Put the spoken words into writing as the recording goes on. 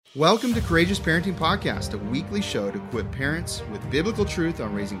Welcome to Courageous Parenting Podcast, a weekly show to equip parents with biblical truth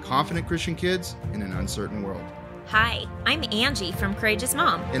on raising confident Christian kids in an uncertain world. Hi, I'm Angie from Courageous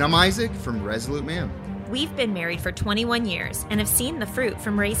Mom. And I'm Isaac from Resolute Man. We've been married for 21 years and have seen the fruit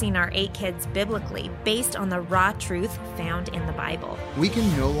from raising our 8 kids biblically based on the raw truth found in the Bible. We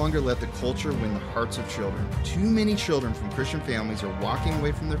can no longer let the culture win the hearts of children. Too many children from Christian families are walking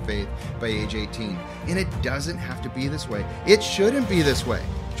away from their faith by age 18. And it doesn't have to be this way. It shouldn't be this way.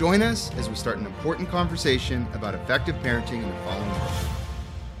 Join us as we start an important conversation about effective parenting in the following world.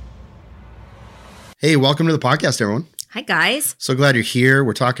 Hey, welcome to the podcast, everyone. Hi, guys. So glad you're here.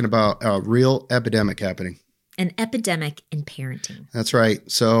 We're talking about a real epidemic happening. An epidemic in parenting. That's right.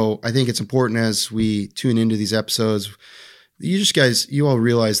 So I think it's important as we tune into these episodes, you all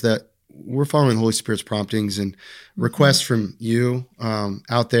realize that we're following the Holy Spirit's promptings and requests from you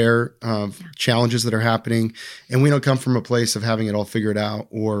out there of challenges that are happening. And we don't come from a place of having it all figured out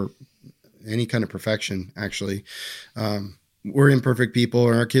or any kind of perfection, actually. We're imperfect people,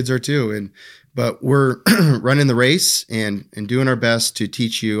 and our kids are too. But we're running the race and doing our best to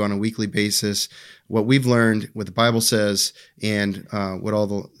teach you on a weekly basis what we've learned, what the Bible says, and what all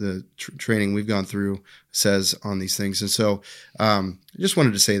the training we've gone through says on these things. And so I just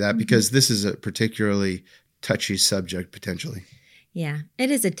wanted to say that because this is a particularly touchy subject, potentially. Yeah, it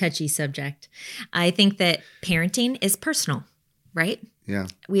is a touchy subject. I think that parenting is personal, right? Yeah.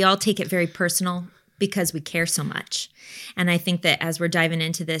 We all take it very personal because we care so much. And I think that as we're diving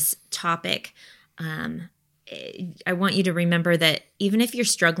into this topic, I want you to remember that even if you're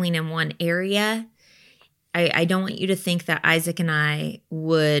struggling in one area, I don't want you to think that Isaac and I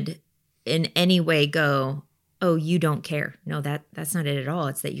would in any way go, oh, you don't care. No, that's not it at all.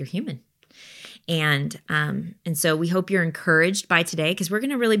 It's that you're human. And so we hope you're encouraged by today because we're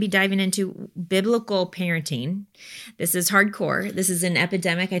going to really be diving into biblical parenting. This is hardcore. This is an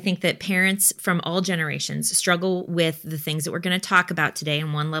epidemic. I think that parents from all generations struggle with the things that we're going to talk about today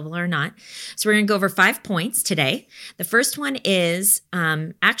on one level or not. So we're going to go over 5 points today. The first one is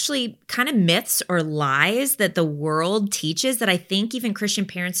actually kind of myths or lies that the world teaches that I think even Christian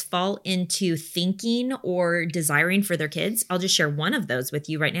parents fall into thinking or desiring for their kids. I'll just share one of those with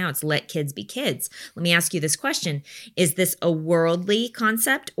you right now. It's let kids be kids. Let me ask you this question. Is this a worldly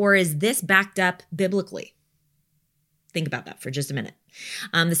concept or is this backed up biblically? Think about that for just a minute.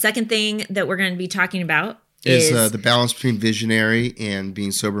 The second thing that we're going to be talking about is the balance between visionary and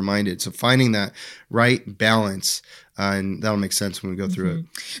being sober-minded. So finding that right balance, and that'll make sense when we go through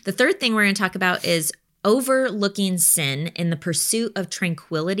it. The third thing we're going to talk about is overlooking sin in the pursuit of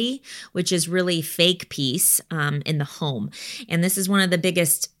tranquility, which is really fake peace in the home. And this is one of the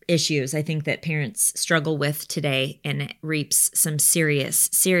biggest issues I think that parents struggle with today, and it reaps some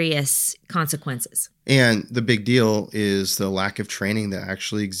serious consequences. And the big deal is the lack of training that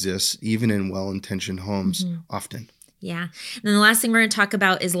actually exists even in well-intentioned homes often. Yeah. And then the last thing we're going to talk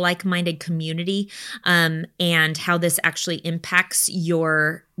about is like-minded community and how this actually impacts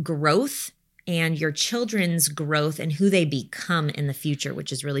your growth and your children's growth and who they become in the future,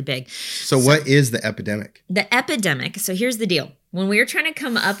 which is really big. So what is the epidemic? The epidemic. So here's the deal. When we were trying to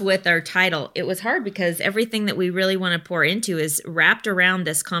come up with our title, it was hard because everything that we really want to pour into is wrapped around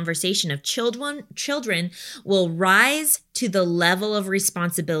this conversation of children will rise to the level of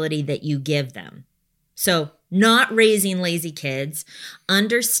responsibility that you give them. So not raising lazy kids,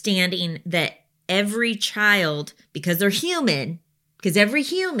 understanding that every child, because they're human, because every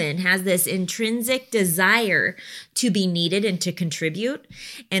human has this intrinsic desire to be needed and to contribute.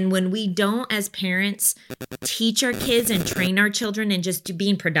 And when we don't, as parents, teach our kids and train our children in just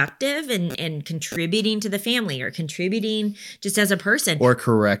being productive and contributing to the family or contributing just as a person. Or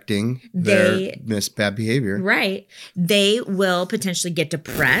correcting their bad behavior. Right. They will potentially get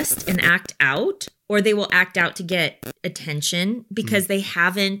depressed and act out, or they will act out to get attention because they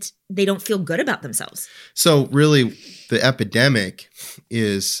don't feel good about themselves. So really, the epidemic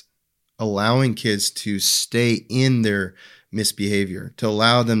is allowing kids to stay in their misbehavior, to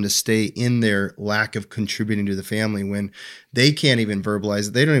allow them to stay in their lack of contributing to the family when they can't even verbalize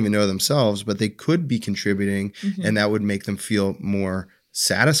it. They don't even know themselves, but they could be contributing, and that would make them feel more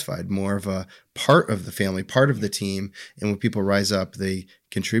satisfied, more of a part of the family, part of the team. And when people rise up, they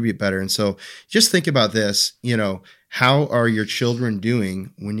contribute better. And so just think about this, how are your children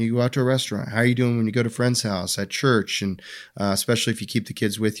doing when you go out to a restaurant? How are you doing when you go to a friend's house, at church, and especially if you keep the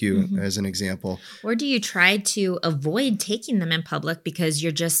kids with you, as an example? Or do you try to avoid taking them in public because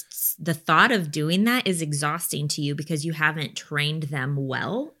the thought of doing that is exhausting to you because you haven't trained them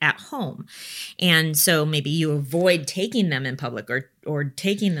well at home? And so maybe you avoid taking them in public or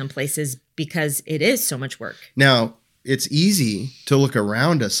taking them places because it is so much work. Now, it's easy to look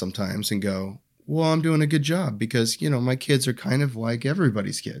around us sometimes and go, well, I'm doing a good job because, my kids are kind of like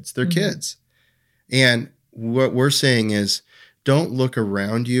everybody's kids. They're kids. And what we're saying is don't look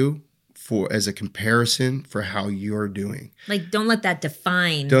around you as a comparison for how you're doing. Like, don't let that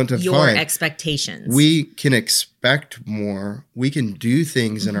define your expectations. We can expect more. We can do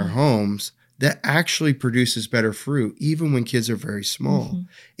things in our homes that actually produces better fruit, even when kids are very small.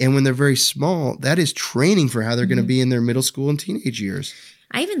 And when they're very small, that is training for how they're going to be in their middle school and teenage years.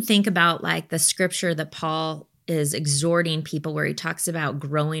 I even think about like the scripture that Paul is exhorting people where he talks about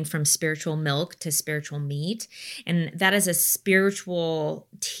growing from spiritual milk to spiritual meat. And that is a spiritual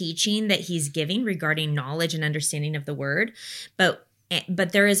teaching that he's giving regarding knowledge and understanding of the word. But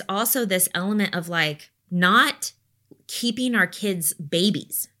there is also this element of like not keeping our kids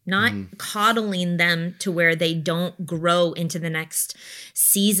babies, not coddling them to where they don't grow into the next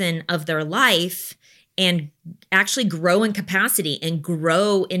season of their life and actually grow in capacity and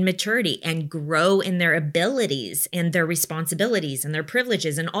grow in maturity and grow in their abilities and their responsibilities and their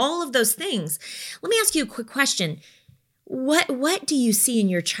privileges and all of those things. Let me ask you a quick question. What do you see in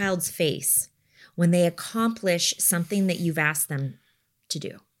your child's face when they accomplish something that you've asked them to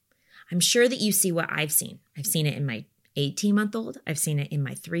do? I'm sure that you see what I've seen. I've seen it in my 18-month-old. I've seen it in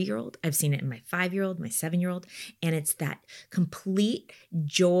my 3-year-old. I've seen it in my 5-year-old, my 7-year-old. And it's that complete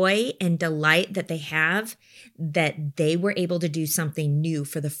joy and delight that they have that they were able to do something new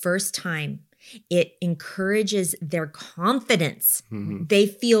for the first time. It encourages their confidence. They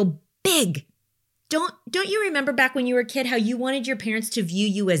feel big. Don't you remember back when you were a kid how you wanted your parents to view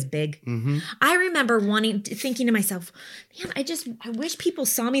you as big? I remember thinking to myself, man, I wish people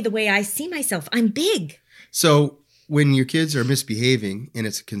saw me the way I see myself. I'm big. So when your kids are misbehaving and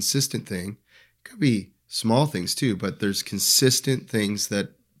it's a consistent thing, it could be small things too, but there's consistent things that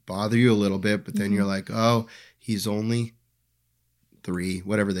bother you a little bit, but then you're like, oh, he's only 3,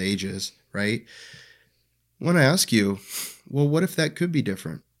 whatever the age is, right? I want to ask you, well, what if that could be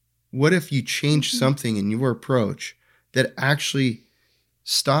different? What if you changed something in your approach that actually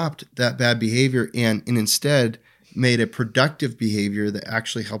stopped that bad behavior and instead made a productive behavior that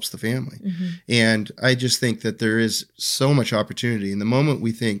actually helps the family? And I just think that there is so much opportunity. In the moment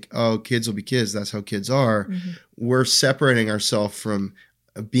we think, oh, kids will be kids, that's how kids are, we're separating ourselves from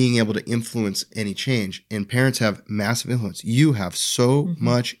being able to influence any change. And parents have massive influence. You have so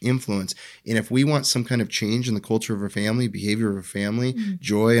much influence. And if we want some kind of change in the culture of our family, behavior of our family,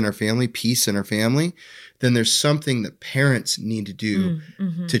 joy in our family, peace in our family, then there's something that parents need to do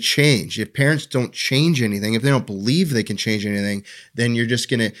to change. If parents don't change anything, if they don't believe they can change anything, then you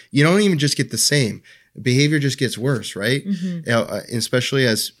don't even just get the same. Behavior just gets worse, right? Especially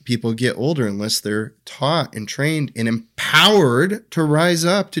as people get older, unless they're taught and trained and empowered to rise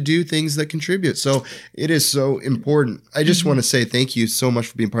up to do things that contribute. So it is so important. I just want to say thank you so much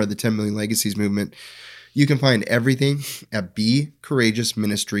for being part of the 10 Million Legacies movement. You can find everything at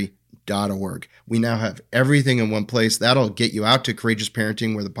BeCourageousMinistry.org. We now have everything in one place. That'll get you out to Courageous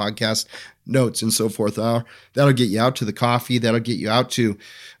Parenting, where the podcast notes and so forth are. That'll get you out to the coffee. That'll get you out to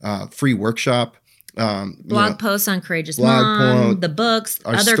free workshop. Blog posts on Courageous Mom, the books,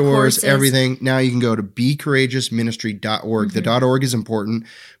 our other stores, courses. everything. Now you can go to BeCourageousMinistry.org. The .org is important.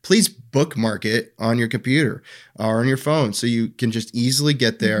 Please bookmark it on your computer or on your phone so you can just easily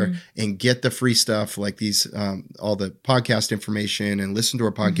get there and get the free stuff like these, all the podcast information and listen to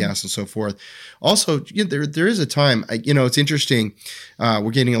our podcast and so forth. Also, there is a time, it's interesting.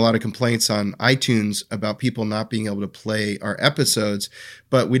 We're getting a lot of complaints on iTunes about people not being able to play our episodes,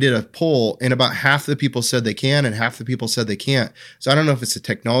 but we did a poll and about half the people said they can and half the people said they can't. So I don't know if it's a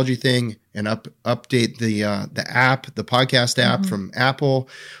technology thing and update the app, the podcast app from Apple,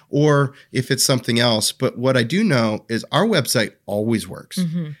 or if it's something else. But what I do know is our website always works.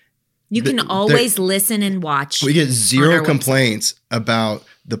 You can always listen and watch. We get zero complaints about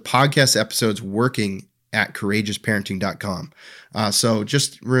the podcast episodes working at courageousparenting.com. So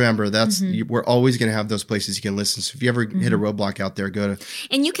just remember we're always going to have those places you can listen. So if you ever hit a roadblock out there, go to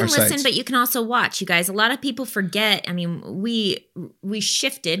and you can listen, sites. But you can also watch. You guys, a lot of people forget. I mean, we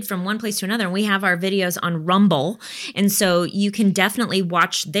shifted from one place to another, and we have our videos on Rumble, and so you can definitely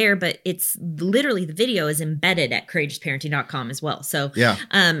watch there. But it's literally the video is embedded at courageousparenting.com as well. So yeah,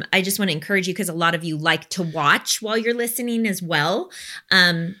 I just want to encourage you because a lot of you like to watch while you're listening as well,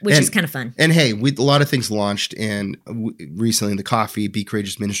 which is kind of fun. And hey, a lot of things everything's launched, and recently the coffee,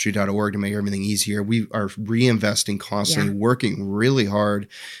 becourageousministry.org, to make everything easier. We are reinvesting constantly, working really hard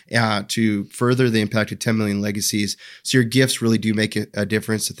to further the impact of 10 million legacies. So your gifts really do make a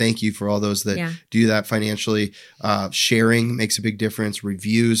difference. So thank you for all those that do that financially. Sharing makes a big difference.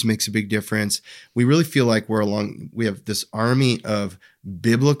 Reviews makes a big difference. We really feel like we have this army of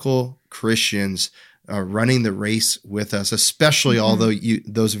biblical Christians running the race with us, especially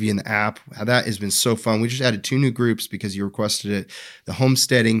those of you in the app. That has been so fun. We just added 2 new groups because you requested it, the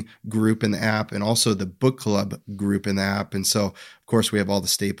homesteading group in the app and also the book club group in the app. And so, of course, we have all the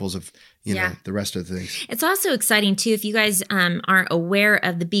staples of the rest of the things. It's also exciting, too, if you guys aren't aware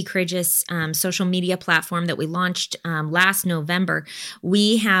of the Be Courageous social media platform that we launched last November.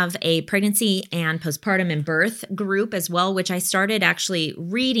 We have a pregnancy and postpartum and birth group as well, which I started actually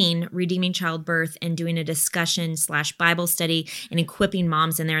reading Redeeming Childbirth and doing a discussion / Bible study and equipping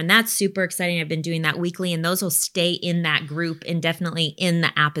moms in there. And that's super exciting. I've been doing that weekly, and those will stay in that group and definitely in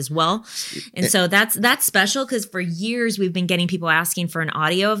the app as well. And so that's special because for years we've been getting people asking for an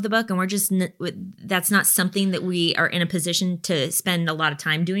audio of the book, and that's not something that we are in a position to spend a lot of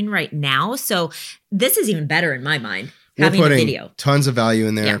time doing right now. So this is even better in my mind. We're putting tons of value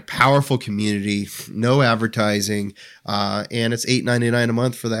in there, powerful community, no advertising, and it's $8.99 a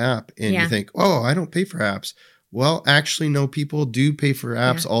month for the app. And you think, oh, I don't pay for apps. Well, actually, no, people do pay for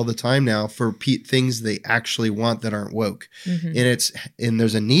apps all the time now for things they actually want that aren't woke. And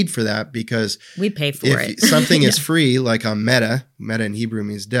there's a need for that because we pay for it. Something is free, like on Meta in Hebrew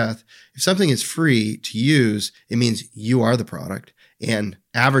means death. If something is free to use, it means you are the product and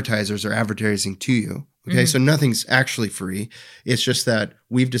advertisers are advertising to you. Okay, so nothing's actually free. It's just that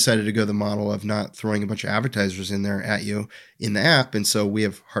we've decided to go the model of not throwing a bunch of advertisers in there at you in the app, and so we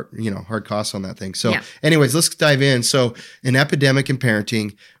have hard costs on that thing. So, anyways, let's dive in. So, an epidemic in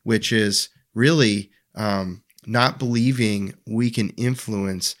parenting, which is really not believing we can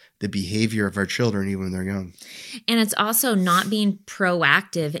influence the behavior of our children even when they're young. And it's also not being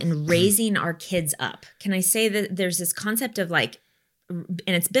proactive in raising our kids up. Can I say that there's this concept of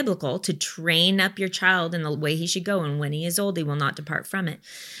and it's biblical to train up your child in the way he should go, and when he is old, he will not depart from it.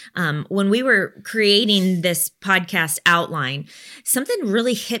 When we were creating this podcast outline, something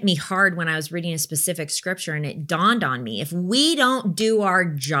really hit me hard when I was reading a specific scripture, and it dawned on me. If we don't do our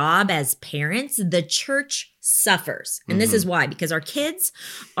job as parents, the church suffers. And this is why, because our kids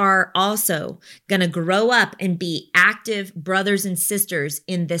are also going to grow up and be active brothers and sisters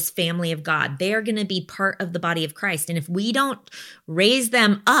in this family of God. They are going to be part of the body of Christ. And if we don't raise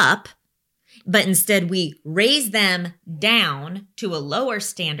them up, but instead we raise them down to a lower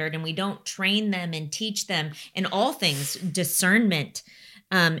standard, and we don't train them and teach them in all things, discernment,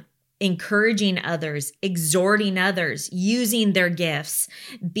 encouraging others, exhorting others, using their gifts,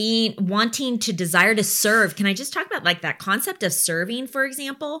 wanting to desire to serve. Can I just talk about that concept of serving, for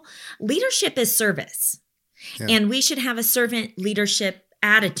example? Leadership is service, and we should have a servant leadership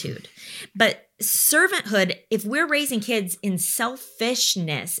attitude. But servanthood, if we're raising kids in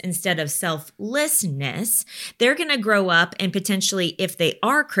selfishness instead of selflessness, they're going to grow up and potentially, if they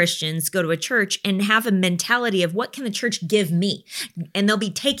are Christians, go to a church and have a mentality of what can the church give me? And they'll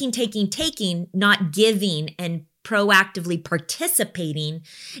be taking, not giving and proactively participating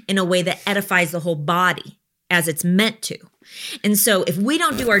in a way that edifies the whole body as it's meant to. And so if we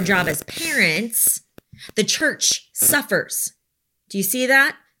don't do our job as parents, the church suffers. Do you see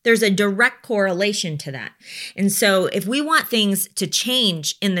that? There's a direct correlation to that. And so if we want things to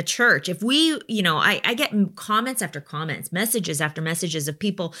change in the church, if we, I get comments after comments, messages after messages of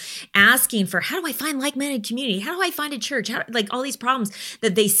people asking for, how do I find like-minded community? How do I find a church? All these problems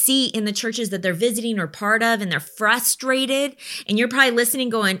that they see in the churches that they're visiting or part of, and they're frustrated. And you're probably listening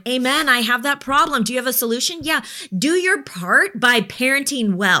going, amen, I have that problem. Do you have a solution? Yeah. Do your part by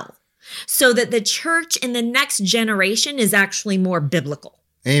parenting well so that the church in the next generation is actually more biblical.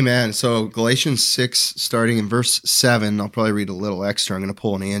 Amen. So Galatians 6, starting in verse 7, I'll probably read a little extra. I'm going to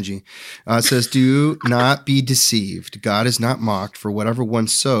pull an Angie. It says, do not be deceived. God is not mocked, for whatever one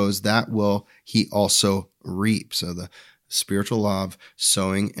sows, that will he also reap. So the spiritual law of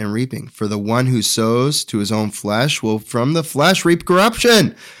sowing and reaping. For the one who sows to his own flesh will from the flesh reap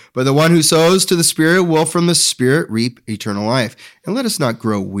corruption. But the one who sows to the Spirit will from the Spirit reap eternal life. And let us not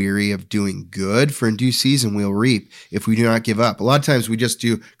grow weary of doing good, for in due season we'll reap if we do not give up. A lot of times we just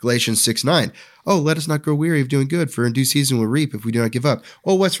do Galatians 6:9. Oh, let us not grow weary of doing good, for in due season we'll reap if we do not give up.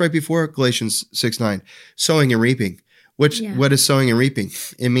 Oh, what's right before Galatians 6:9? Sowing and reaping. What is sowing and reaping?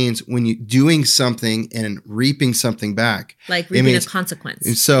 It means when you doing something and reaping something back. Like reaping a consequence.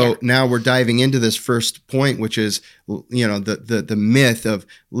 And so now we're diving into this first point, which is, the myth of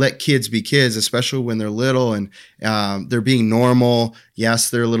let kids be kids, especially when they're little and they're being normal. Yes,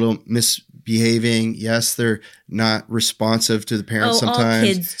 they're a little misbehaving. Yes, they're not responsive to the parents sometimes.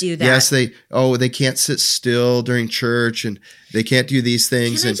 All kids do that. Yes, they can't sit still during church and they can't do these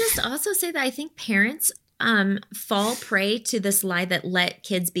things. Can I just also say that I think parents fall prey to this lie that let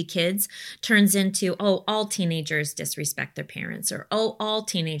kids be kids turns into, all teenagers disrespect their parents, or, all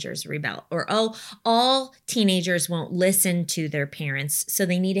teenagers rebel, or, all teenagers won't listen to their parents. So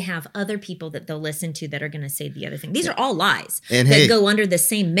they need to have other people that they'll listen to that are going to say the other thing. These are all lies that go under the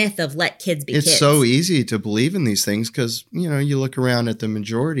same myth of let kids be kids. It's so easy to believe in these things because, you look around at the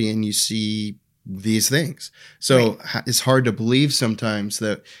majority and you see these things. So It's hard to believe sometimes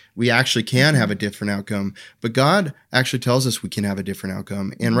that we actually can have a different outcome, but God actually tells us we can have a different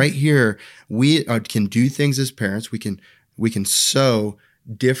outcome. And right here, we can do things as parents. We can sow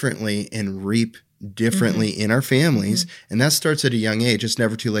differently and reap differently in our families. And that starts at a young age. It's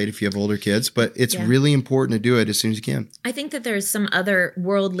never too late if you have older kids, but it's really important to do it as soon as you can. I think that there's some other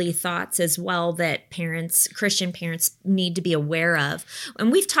worldly thoughts as well that Christian parents need to be aware of.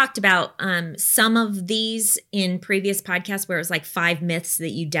 And we've talked about some of these in previous podcasts where it was like 5 myths that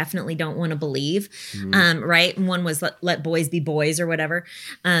you definitely don't want to believe, right? And one was let boys be boys or whatever,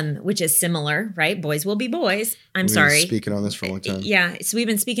 which is similar, right? Boys will be boys. We've been speaking on this for a long time. Yeah, so we've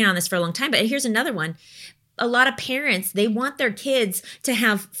been speaking on this for a long time, but here's another one. A lot of parents, they want their kids to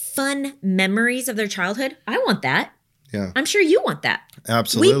have fun memories of their childhood. I want that. Yeah. I'm sure you want that.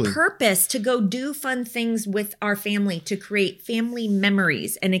 Absolutely. We purpose to go do fun things with our family to create family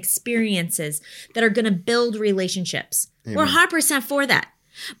memories and experiences that are going to build relationships. Amen. We're 100% for that.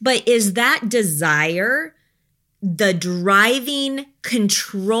 But is that desire the driving,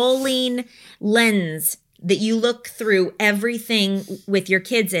 controlling lens that you look through everything with your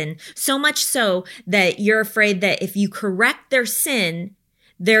kids in, so much so that you're afraid that if you correct their sin,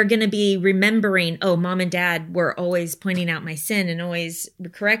 they're going to be remembering, mom and dad were always pointing out my sin and always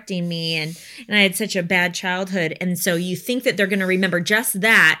correcting me, and I had such a bad childhood. And so you think that they're going to remember just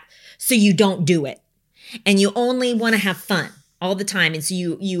that, so you don't do it. And you only want to have fun all the time. And so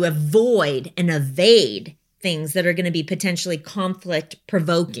you avoid and evade things that are going to be potentially conflict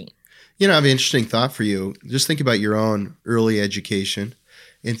provoking. I have an interesting thought for you. Just think about your own early education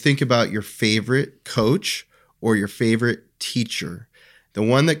and think about your favorite coach or your favorite teacher. The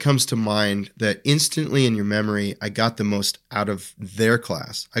one that comes to mind that instantly in your memory, I got the most out of their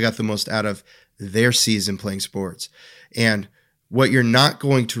class. I got the most out of their season playing sports. And what you're not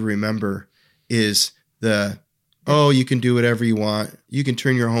going to remember is you can do whatever you want. You can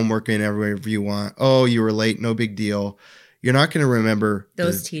turn your homework in wherever you want. Oh, you were late. No big deal. You're not going to remember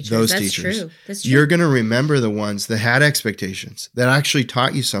those teachers. That's true. You're going to remember the ones that had expectations, that actually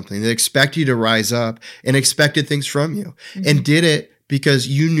taught you something, that expect you to rise up and expected things from you and did it because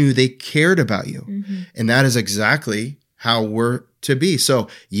you knew they cared about you. And that is exactly how we're to be. So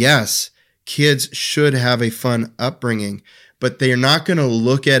yes, kids should have a fun upbringing, but they're not going to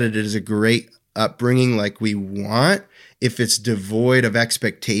look at it as a great upbringing like we want if it's devoid of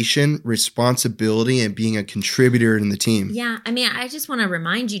expectation, responsibility, and being a contributor in the team. Yeah. I mean, I just want to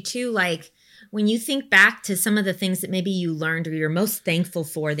remind you too, like when you think back to some of the things that maybe you learned or you're most thankful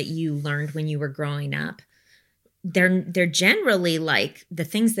for that you learned when you were growing up, they're generally like the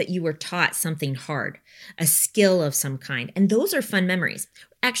things that you were taught something hard, a skill of some kind. And those are fun memories.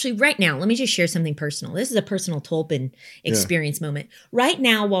 Actually, right now, let me just share something personal. This is a personal Tolpin experience moment. Right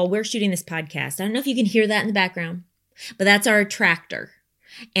now, while we're shooting this podcast, I don't know if you can hear that in the background, but that's our tractor.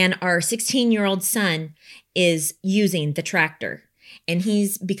 And our 16-year-old son is using the tractor. And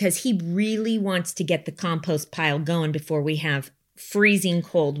because he really wants to get the compost pile going before we have freezing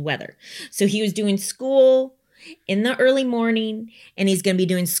cold weather. So he was doing school in the early morning, and he's going to be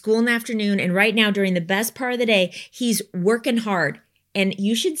doing school in the afternoon. And right now, during the best part of the day, he's working hard. And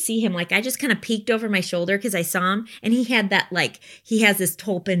you should see him. Like, I just kind of peeked over my shoulder because I saw him, and he had that, like, he has this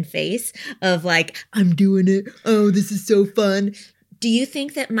Tolpin face of like, I'm doing it. Oh, this is so fun. Do you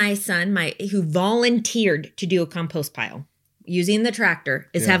think that my son, who volunteered to do a compost pile using the tractor,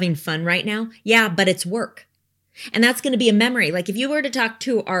 is having fun right now? Yeah, but it's work. And that's going to be a memory. Like if you were to talk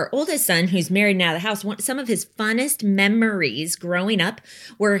to our oldest son who's married and out of the house, some of his funnest memories growing up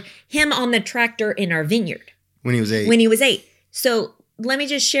were him on the tractor in our vineyard. When he was 8. So let me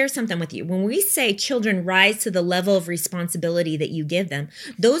just share something with you. When we say children rise to the level of responsibility that you give them,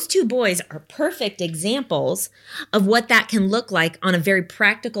 those two boys are perfect examples of what that can look like on a very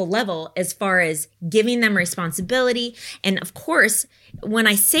practical level as far as giving them responsibility. And of course, when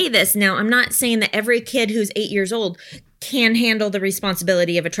I say this now, I'm not saying that every kid who's 8 years old can handle the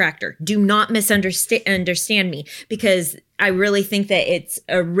responsibility of a tractor. Do not misunderstand me, because I really think that it's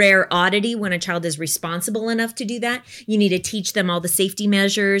a rare oddity when a child is responsible enough to do that. You need to teach them all the safety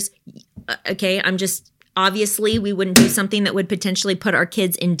measures. Okay, obviously we wouldn't do something that would potentially put our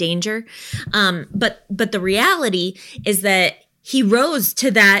kids in danger. But the reality is that he rose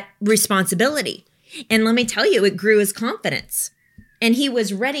to that responsibility. And let me tell you, it grew his confidence. And he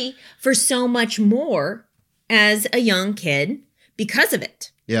was ready for so much more as a young kid because of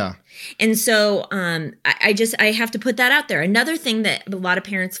it. Yeah. And so I have to put that out there. Another thing that a lot of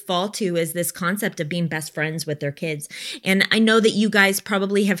parents fall to is this concept of being best friends with their kids. And I know that you guys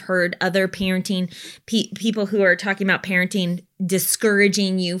probably have heard other parenting people who are talking about parenting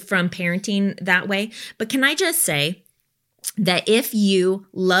discouraging you from parenting that way. But can I just say that if you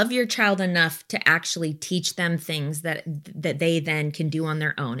love your child enough to actually teach them things that they then can do on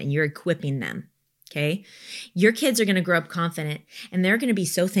their own, and you're equipping them, okay, your kids are going to grow up confident, and they're going to be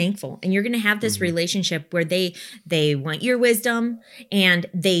so thankful. And you're going to have this relationship where they want your wisdom, and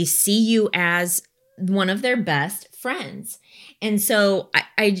they see you as one of their best friends. And so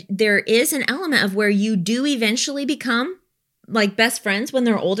there is an element of where you do eventually become like best friends when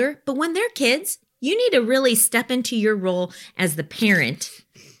they're older, but when they're kids, you need to really step into your role as the parent.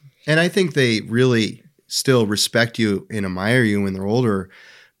 And I think they really still respect you and admire you when they're older,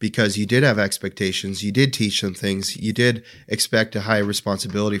 because you did have expectations. You did teach them things. You did expect a high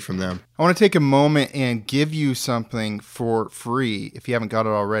responsibility from them. I want to take a moment and give you something for free, if you haven't got it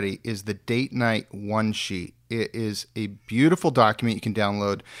already, is the Date Night One Sheet. It is a beautiful document you can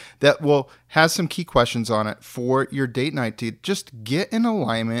download that has some key questions on it for your date night to just get in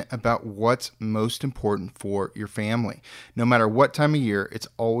alignment about what's most important for your family. No matter what time of year, it's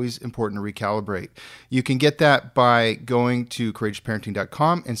always important to recalibrate. You can get that by going to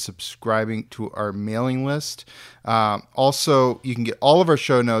courageousparenting.com and subscribing to our mailing list. Also, you can get all of our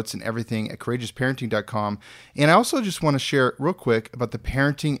show notes and everything at courageousparenting.com. And I also just want to share real quick about the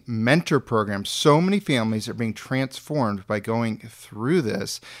Parenting Mentor Program. So many families are being transformed by going through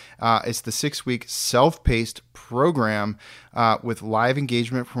this. It's the 6-week self-paced program with live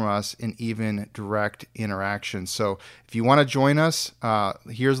engagement from us and even direct interaction. So if you want to join us,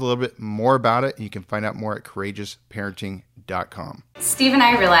 here's a little bit more about it. And you can find out more at courageousparenting.com. Steve and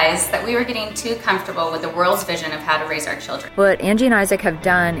I realized that we were getting too comfortable with the world's vision of how to raise our children. What Angie and Isaac have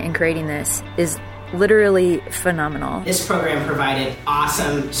done in creating this is literally phenomenal. This program provided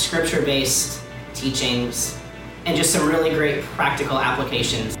awesome scripture-based teachings and just some really great practical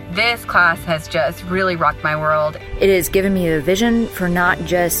applications. This class has just really rocked my world. It has given me a vision for not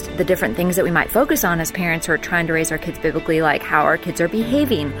just the different things that we might focus on as parents who are trying to raise our kids biblically, like how our kids are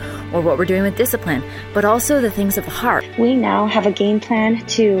behaving or what we're doing with discipline, but also the things of the heart. We now have a game plan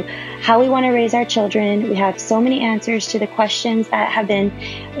to how we want to raise our children. We have so many answers to the questions that have been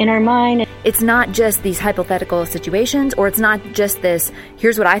in our mind. It's not just these hypothetical situations, or it's not just this,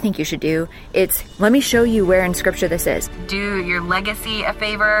 here's what I think you should do. It's, let me show you where in Scripture this is. Do your legacy a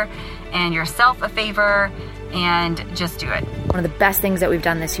favor and yourself a favor, and just do it. One of the best things that we've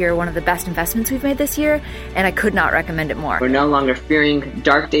done this year, one of the best investments we've made this year, and I could not recommend it more. We're no longer fearing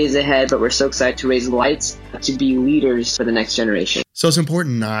dark days ahead, but we're so excited to raise lights, to be leaders for the next generation. So it's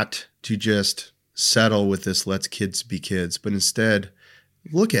important not to just settle with this let's kids be kids, but instead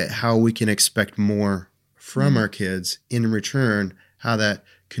look at how we can expect more from our kids in return, how that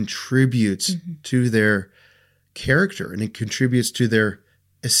contributes to their character and it contributes to their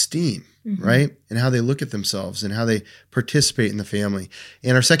esteem, right? And how they look at themselves and how they participate in the family.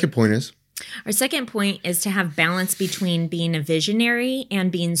 And our second point is? Our second point is to have balance between being a visionary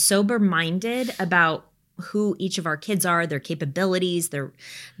and being sober-minded about who each of our kids are, their capabilities, their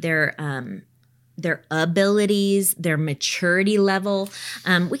abilities, their maturity level.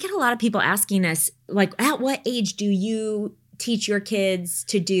 We get a lot of people asking us, like, at what age do you teach your kids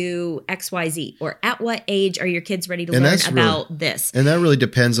to do X, Y, Z? Or at what age are your kids ready to learn about this? And that really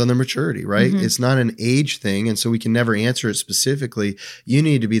depends on their maturity, right? It's not an age thing. And so we can never answer it specifically. You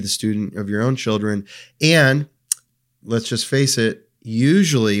need to be the student of your own children. And let's just face it,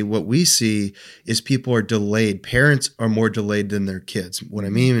 usually what we see is people are delayed. Parents are more delayed than their kids. What I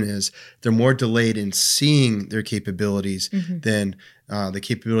mean is they're more delayed in seeing their capabilities than the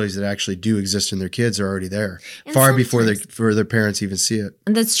capabilities that actually do exist in their kids are already there And far before sometimes- their parents even see it.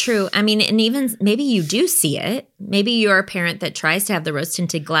 That's true. I mean, and even maybe you do see it. Maybe you're a parent that tries to have the rose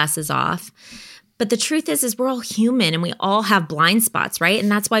tinted glasses off. But the truth is we're all human and we all have blind spots, right?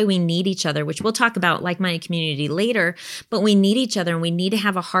 And that's why we need each other, which we'll talk about like-minded community later. But we need each other and we need to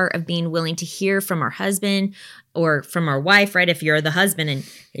have a heart of being willing to hear from our husband or from our wife, right? If you're the husband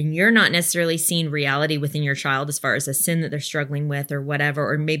and you're not necessarily seeing reality within your child as far as a sin that they're struggling with or whatever,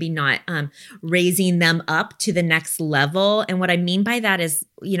 or maybe not raising them up to the next level. And what I mean by that is,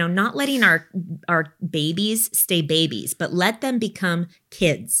 not letting our babies stay babies, but let them become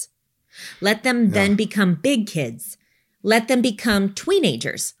kids. Let them then become big kids. Let them become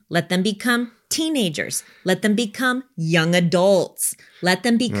teenagers. Let them become teenagers. Let them become young adults. Let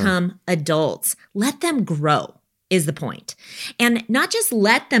them become adults. Let them grow is the point. And not just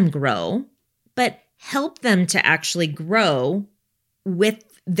let them grow, but help them to actually grow with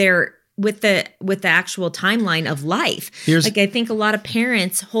the actual timeline of life. I think a lot of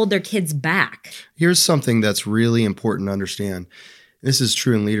parents hold their kids back. Here's something that's really important to understand. This is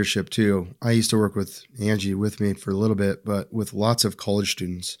true in leadership too. I used to work with Angie with me for a little bit, but with lots of college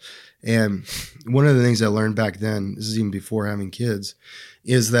students. And one of the things I learned back then, this is even before having kids,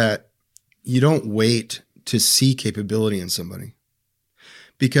 is that you don't wait to see capability in somebody.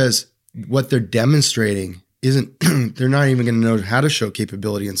 Because what they're demonstrating isn't, they're not even going to know how to show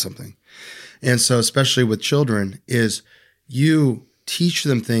capability in something. And so especially with children is you teach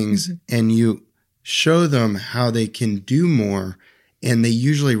them things and you show them how they can do more. And they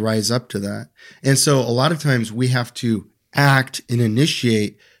usually rise up to that. And so a lot of times we have to act and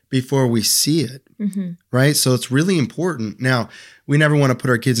initiate before we see it, right? So it's really important. Now, we never want to put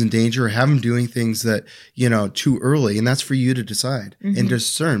our kids in danger or have them doing things that, too early. And that's for you to decide and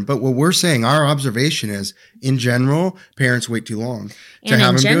discern. But what we're saying, our observation is, in general, parents wait too long to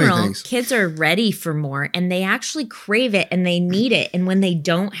have them doing things. Kids are ready for more and they actually crave it and they need it. And when they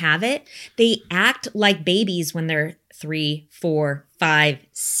don't have it, they act like babies when they're 3, 4, 5,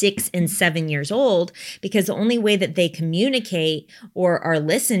 6, and 7 years old, because the only way that they communicate or are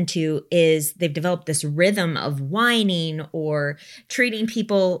listened to is they've developed this rhythm of whining or treating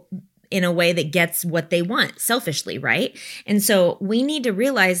people in a way that gets what they want selfishly, right? And so we need to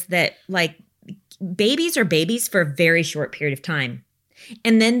realize that babies are babies for a very short period of time.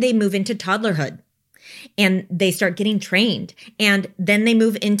 And then they move into toddlerhood. And they start getting trained. And then they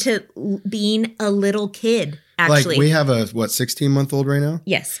move into being a little kid, actually. Like we have a, 16-month-old right now?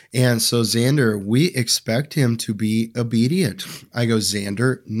 Yes. And so Xander, we expect him to be obedient. I go,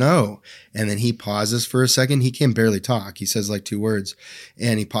 Xander, no. And then he pauses for a second. He can barely talk. He says like 2 words.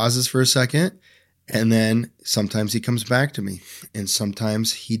 And he pauses for a second. And then sometimes he comes back to me and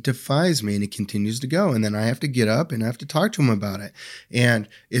sometimes he defies me and he continues to go. And then I have to get up and I have to talk to him about it. And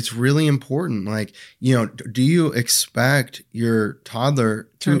it's really important. Do you expect your toddler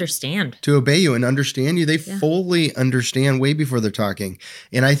to understand, to obey you and understand you? They fully understand way before they're talking.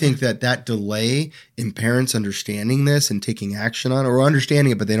 And I think that delay in parents understanding this and taking action on it, or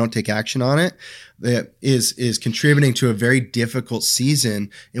understanding it, but they don't take action on it, that is contributing to a very difficult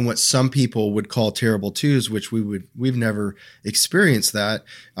season in what some people would call terrible twos, which we've never experienced that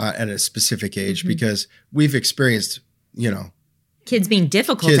at a specific age because we've experienced, kids being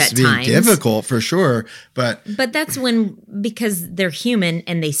difficult kids at being times. difficult for sure. But that's because they're human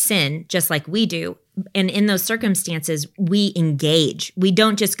and they sin just like we do. And in those circumstances, we engage. We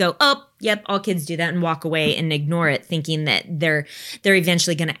don't just go, oh, yep, all kids do that and walk away and ignore it, thinking that they're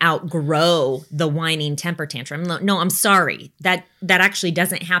eventually going to outgrow the whining temper tantrum. No, I'm sorry. That actually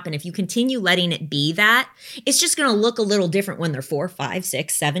doesn't happen. If you continue letting it be that, it's just going to look a little different when they're 4, 5,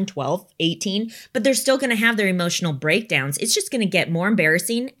 6, 7, 12, 18, but they're still going to have their emotional breakdowns. It's just going to get more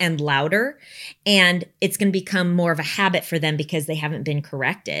embarrassing and louder, and it's going to become more of a habit for them because they haven't been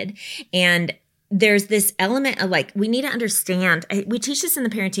corrected. And there's this element of we need to understand, we teach this in the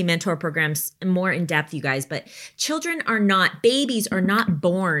parenting mentor programs more in depth, you guys, but babies are not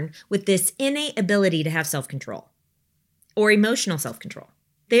born with this innate ability to have self-control or emotional self-control.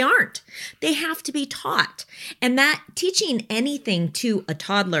 They aren't. They have to be taught. And that teaching anything to a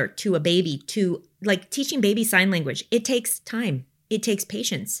toddler, to a baby, to teaching baby sign language, it takes time. It takes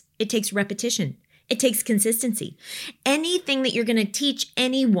patience. It takes repetition. It takes consistency. Anything that you're going to teach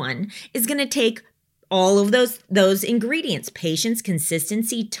anyone is going to take all of those ingredients: patience,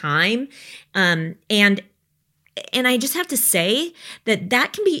 consistency, time. And I just have to say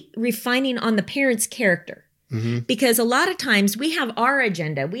that can be refining on the parent's character. Because a lot of times we have our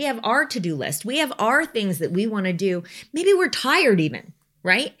agenda, we have our to-do list, we have our things that we want to do. Maybe we're tired even.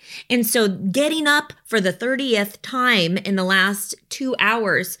 right? And so getting up for the 30th time in the last 2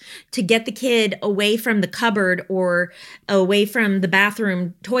 hours to get the kid away from the cupboard or away from the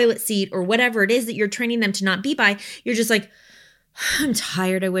bathroom toilet seat or whatever it is that you're training them to not be by, you're just like, I'm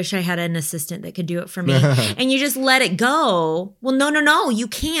tired. I wish I had an assistant that could do it for me. And you just let it go. Well, no, you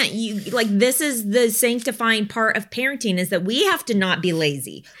can't. You like, this is the sanctifying part of parenting, is that we have to not be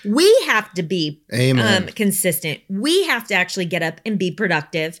lazy. We have to be consistent. We have to actually get up and be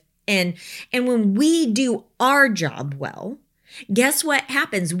productive. And when we do our job well, guess what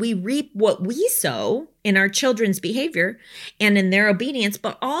happens? We reap what we sow in our children's behavior and in their obedience,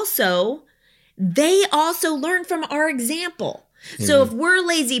 but also they also learn from our example. So if we're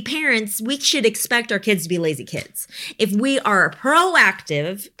lazy parents, we should expect our kids to be lazy kids. If we are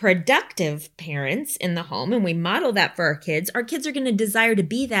proactive, productive parents in the home and we model that for our kids are going to desire to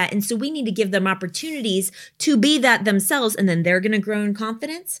be that. And so we need to give them opportunities to be that themselves. And then they're going to grow in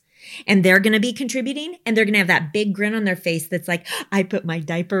confidence. And they're going to be contributing, and they're going to have that big grin on their face that's like, I put my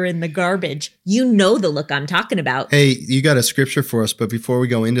diaper in the garbage. You know the look I'm talking about. Hey, you got a scripture for us, but before we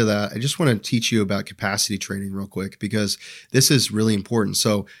go into that, I just want to teach you about capacity training real quick, because this is really important.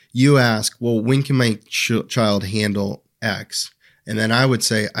 So you ask, well, when can my child handle X? And then I would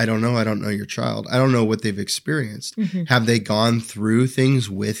say, I don't know. I don't know your child. I don't know what they've experienced. Have they gone through things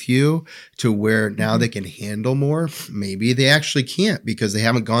with you to where now they can handle more? Maybe they actually can't because they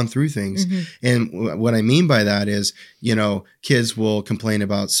haven't gone through things. And what I mean by that is, you know, kids will complain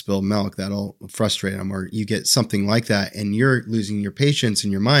about spilled milk. That'll frustrate them, or you get something like that and you're losing your patience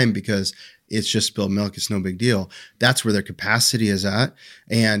in your mind because it's just spilled milk. It's no big deal. That's where their capacity is at.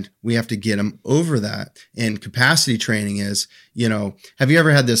 And we have to get them over that. And capacity training is, you know, have you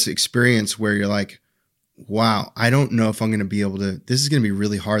ever had this experience where you're like, wow, I don't know if I'm going to be able to, this is going to be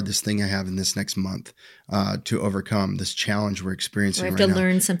really hard, this thing I have in this next month to overcome, this challenge we're experiencing right now. I have to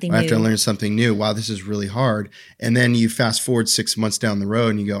learn something new. I have to learn something new. Wow, this is really hard. And then you fast forward 6 months down the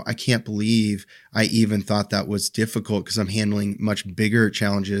road and you go, I can't believe I even thought that was difficult because I'm handling much bigger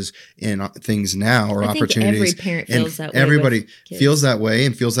challenges in things now, or opportunities. Every parent feels that way. Everybody feels that way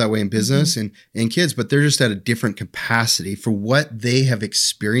and feels that way in business and kids, but they're just at a different capacity for what they have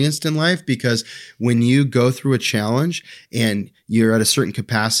experienced in life. Because when you go through a challenge and you're at a certain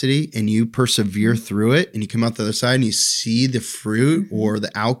capacity and you persevere through it and you come out the other side and you see the fruit or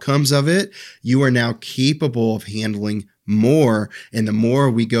the outcomes of it, you are now capable of handling more. And the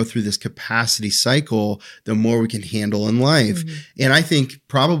more we go through this capacity cycle, the more we can handle in life. And I think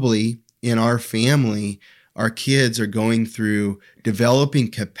probably in our family, our kids are going through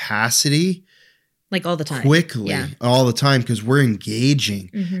developing capacity like all the time, quickly, all the time, because we're engaging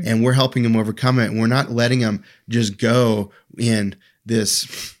and we're helping them overcome it. And we're not letting them just go in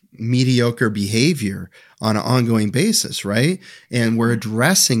this mediocre behavior on an ongoing basis, right? And we're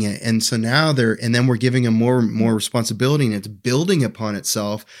addressing it. And so now then we're giving them more responsibility, and it's building upon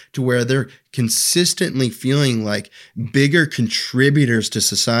itself to where they're consistently feeling like bigger contributors to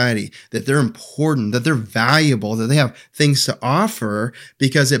society, that they're important, that they're valuable, that they have things to offer,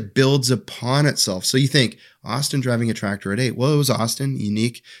 because it builds upon itself. So you think, Austin driving a tractor at 8. Well, it was Austin,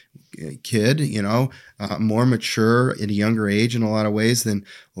 unique kid, you know, more mature at a younger age in a lot of ways than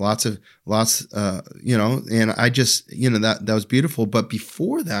lots, you know, and I just, you know, that was beautiful. But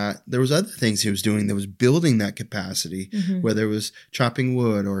before that, there was other things he was doing that was building that capacity, whether it was chopping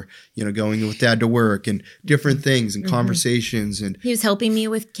wood or, you know, going with dad to work and different things and conversations. And he was helping me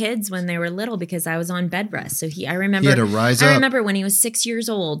with kids when they were little because I was on bed rest. So I remember he had to rise up. I remember when he was 6 years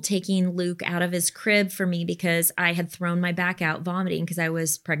old, taking Luke out of his crib for me because I had thrown my back out vomiting because I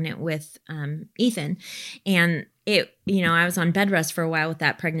was pregnant with Ethan. And it, you know, I was on bed rest for a while with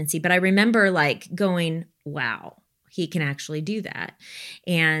that pregnancy, but I remember like going, wow, he can actually do that.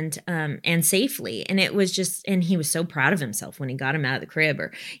 And safely. And it was just, and he was so proud of himself when he got him out of the crib,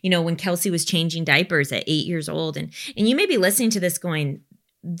 or, you know, when Kelsey was changing diapers at 8 years old. And you may be listening to this going,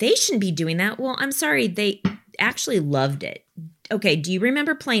 they shouldn't be doing that. Well, I'm sorry. They actually loved it. Okay, do you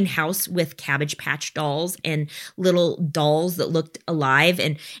remember playing house with Cabbage Patch dolls and little dolls that looked alive,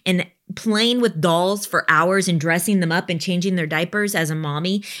 and playing with dolls for hours and dressing them up and changing their diapers as a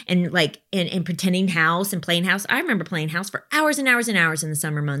mommy and like and pretending house and playing house? I remember playing house for hours and hours and hours in the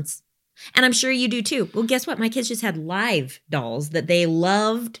summer months. And I'm sure you do too. Well, guess what? My kids just had live dolls that they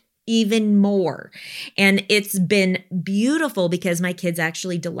loved even more. And it's been beautiful because my kids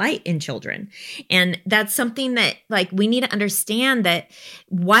actually delight in children. And that's something that like we need to understand, that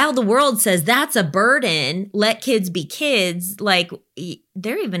while the world says that's a burden, let kids be kids, like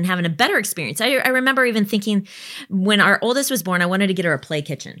they're even having a better experience. I remember even thinking when our oldest was born, I wanted to get her a play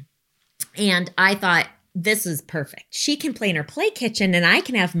kitchen. And I thought, this is perfect. She can play in her play kitchen and I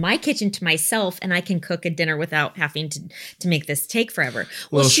can have my kitchen to myself and I can cook a dinner without having to make this take forever.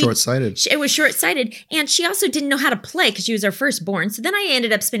 A little short-sighted. It was short-sighted. And she also didn't know how to play because she was our firstborn. So then I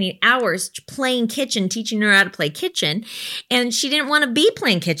ended up spending hours playing kitchen, teaching her how to play kitchen. And she didn't want to be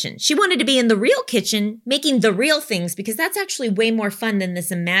playing kitchen. She wanted to be in the real kitchen, making the real things, because that's actually way more fun than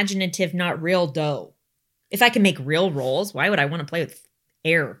this imaginative, not real dough. If I can make real rolls, why would I want to play with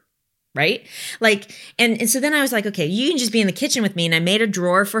air? Right? Like, and so then I was like, okay, you can just be in the kitchen with me. And I made a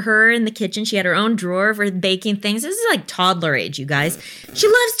drawer for her in the kitchen. She had her own drawer for baking things. This is like toddler age, you guys. She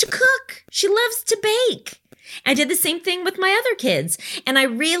loves to cook. She loves to bake. I did the same thing with my other kids. And I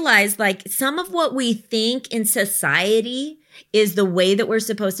realized like some of what we think in society is the way that we're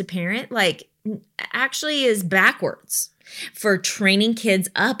supposed to parent, like actually is backwards for training kids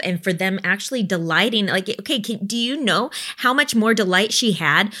up and for them actually delighting. Like, okay, do you know how much more delight she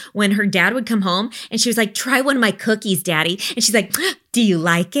had when her dad would come home and she was like, try one of my cookies, Daddy. And she's like, do you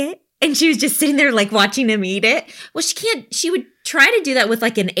like it? And she was just sitting there like watching him eat it. Well, she would try to do that with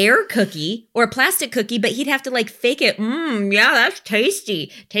like an air cookie or a plastic cookie, but he'd have to like fake it. Yeah, that's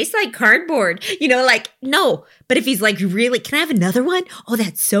tasty. Tastes like cardboard. Like, no. But if he's like, really, can I have another one? Oh,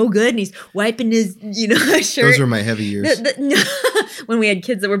 that's so good. And he's wiping his, shirt. Those were my heavy years. When we had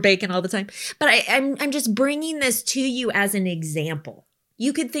kids that were baking all the time. But I'm just bringing this to you as an example.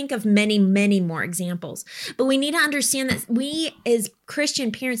 You could think of many, many more examples, but we need to understand that we as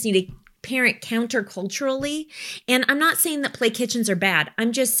Christian parents need to parent counterculturally. And I'm not saying that play kitchens are bad.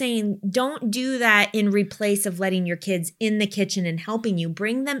 I'm just saying don't do that in replace of letting your kids in the kitchen and helping you.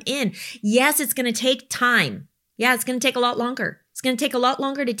 Bring them in. Yes, it's going to take time. Yeah, it's going to take a lot longer. It's going to take a lot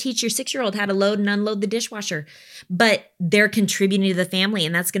longer to teach your 6-year-old how to load and unload the dishwasher, but they're contributing to the family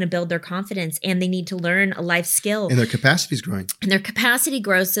and that's going to build their confidence and they need to learn a life skill. And their capacity is growing. And their capacity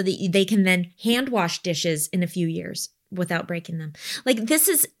grows so that they can then hand wash dishes in a few years without breaking them. Like this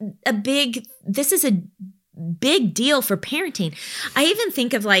is a big deal for parenting. I even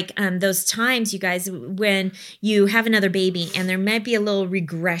think of like those times, you guys, when you have another baby and there might be a little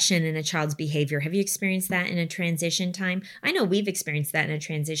regression in a child's behavior. Have you experienced that in a transition time? I know we've experienced that in a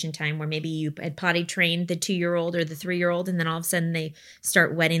transition time where maybe you had potty trained the 2-year-old or the 3-year-old and then all of a sudden they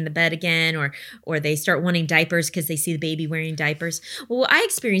start wetting the bed again or they start wanting diapers because they see the baby wearing diapers. Well, I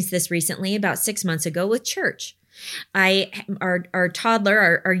experienced this recently about 6 months ago with church. Our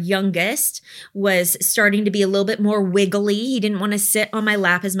toddler, our youngest, was starting to be a little bit more wiggly. He didn't want to sit on my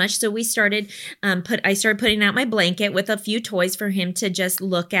lap as much. So we started, I started putting out my blanket with a few toys for him to just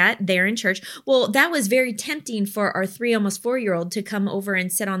look at there in church. Well, that was very tempting for our 3, almost 4-year-old to come over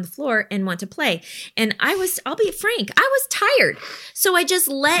and sit on the floor and want to play. And I'll be frank, I was tired. So I just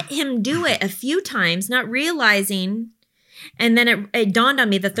let him do it a few times, not realizing. And then it dawned on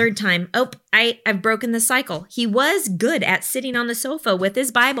me the third time, I've broken the cycle. He was good at sitting on the sofa with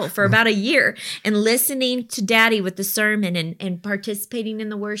his Bible for about a year and listening to Daddy with the sermon and participating in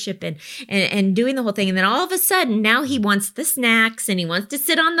the worship and doing the whole thing. And then all of a sudden, now he wants the snacks and he wants to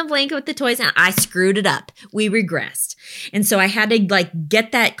sit on the blanket with the toys. And I screwed it up. We regressed. And so I had to like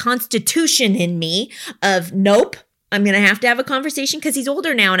get that constitution in me of nope. I'm going to have a conversation because he's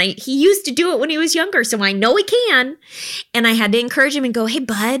older now and he used to do it when he was younger. So I know he can. And I had to encourage him and go, hey,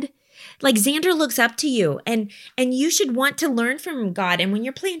 bud, like Xander looks up to you and you should want to learn from God. And when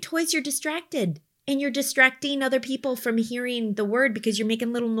you're playing toys, you're distracted and you're distracting other people from hearing the word because you're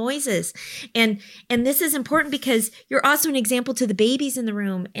making little noises. And this is important because you're also an example to the babies in the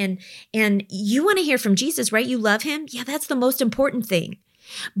room. And you want to hear from Jesus, right? You love him. Yeah, that's the most important thing.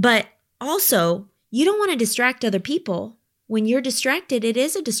 But also, you don't want to distract other people. When you're distracted, it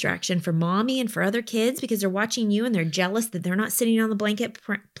is a distraction for mommy and for other kids because they're watching you and they're jealous that they're not sitting on the blanket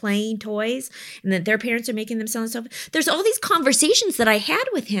playing toys and that their parents are making them sit on the sofa. There's all these conversations that I had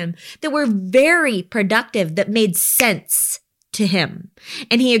with him that were very productive, that made sense to him.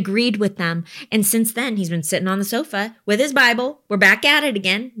 And he agreed with them. And since then, he's been sitting on the sofa with his Bible. We're back at it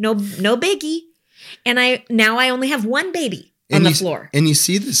again. No biggie. And I only have one baby. On the floor. And you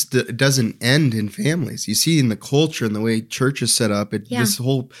see this doesn't end in families. You see in the culture and the way church is set up, this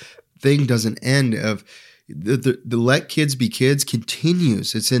whole thing doesn't end. Of the let kids be kids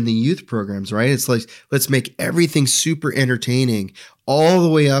continues. It's in the youth programs, right? It's like, let's make everything super entertaining all the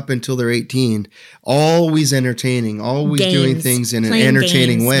way up until they're 18, always entertaining, always doing things in an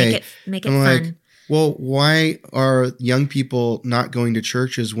entertaining way. Make it fun. Like, well, why are young people not going to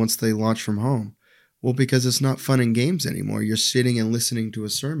churches once they launch from home? Well, because it's not fun and games anymore. You're sitting and listening to a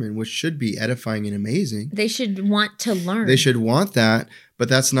sermon, which should be edifying and amazing. They should want to learn. They should want that, but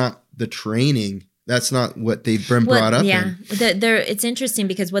that's not the training That's not what they've been brought up in. It's interesting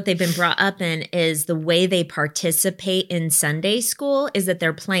because what they've been brought up in is the way they participate in Sunday school is that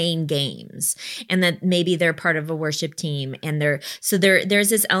they're playing games, and that maybe they're part of a worship team, and there's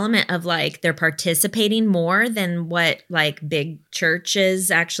this element of like they're participating more than what like big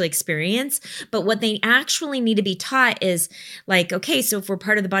churches actually experience. But what they actually need to be taught is like, okay, so if we're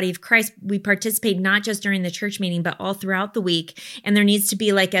part of the body of Christ, we participate not just during the church meeting, but all throughout the week. And there needs to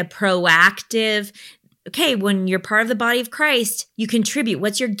be like a proactive, okay, when you're part of the body of Christ, you contribute.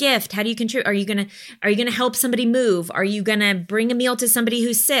 What's your gift? How do you contribute? Are you gonna help somebody move? Are you gonna bring a meal to somebody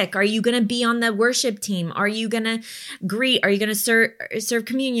who's sick? Are you gonna be on the worship team? Are you gonna greet? Are you gonna serve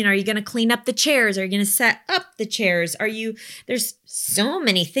communion? Are you gonna clean up the chairs? Are you gonna set up the chairs? There's so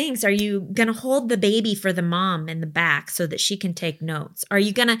many things. Are you gonna hold the baby for the mom in the back so that she can take notes? Are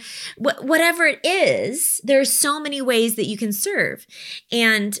you gonna, whatever it is, there's so many ways that you can serve.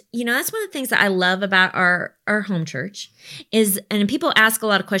 And, that's one of the things that I love about our home church is, and people ask a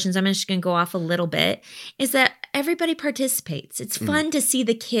lot of questions, I'm just going to go off a little bit, is that everybody participates. It's fun to see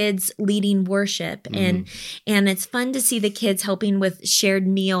the kids leading worship, and it's fun to see the kids helping with shared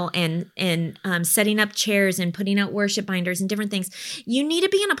meal and setting up chairs and putting out worship binders and different things. You need to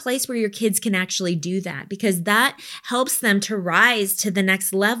be in a place where your kids can actually do that, because that helps them to rise to the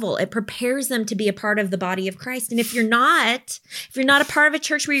next level. It prepares them to be a part of the body of Christ. And if you're not a part of a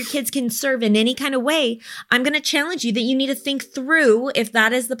church where your kids can serve in any kind of way, I'm going to challenge you that you need to think through if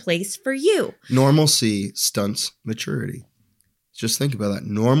that is the place for you. Normalcy stunts maturity. Just think about that.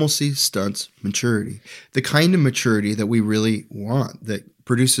 Normalcy stunts maturity. The kind of maturity that we really want, that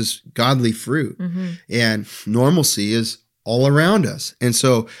produces godly fruit. And normalcy is all around us. And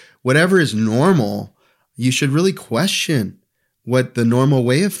so whatever is normal, you should really question what the normal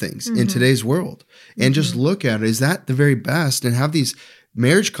way of things in today's world, and just look at it. Is that the very best? And have these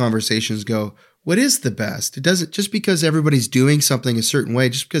marriage conversations go, what is the best? It doesn't, just because everybody's doing something a certain way,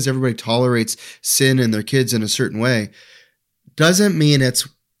 just because everybody tolerates sin and their kids in a certain way, doesn't mean it's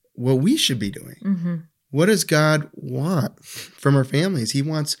what we should be doing. What does God want from our families? He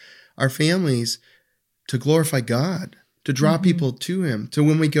wants our families to glorify God, to draw people to him, to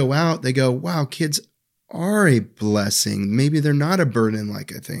when we go out, they go, wow, kids are a blessing. Maybe they're not a burden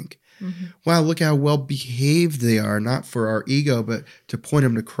like I think. Wow, look how well behaved they are, not for our ego, but to point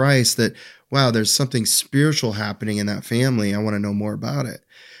them to Christ, that, wow, there's something spiritual happening in that family. I want to know more about it.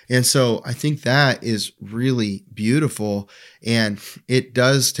 And so I think that is really beautiful. And it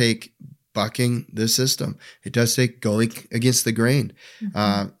does take bucking the system. It does take going against the grain.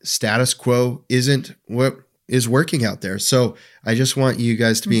 Status quo isn't what is working out there. So I just want you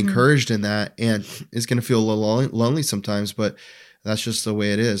guys to be encouraged in that. And it's going to feel a little lonely sometimes, but that's just the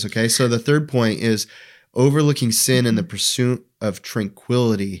way it is. Okay. So the third point is overlooking sin in the pursuit of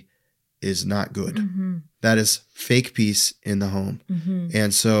tranquility is not good. That is fake peace in the home.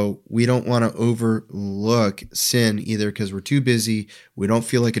 And so we don't want to overlook sin either because we're too busy. We don't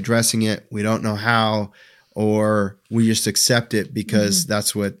feel like addressing it. We don't know how, or we just accept it because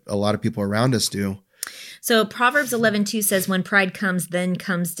that's what a lot of people around us do. So Proverbs 11:2 says, when pride comes, then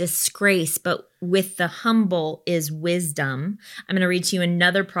comes disgrace, but with the humble is wisdom. I'm going to read to you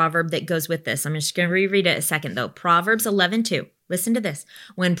another proverb that goes with this. I'm just going to reread it a second though. Proverbs 11:2. Listen to this.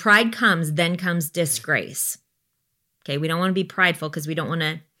 When pride comes, then comes disgrace. Okay, we don't want to be prideful because we don't want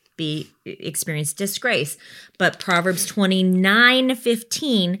to experience disgrace. But Proverbs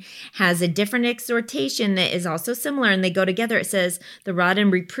 29:15 has a different exhortation that is also similar, and they go together. It says, the rod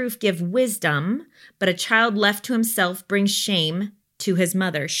and reproof give wisdom, but a child left to himself brings shame to his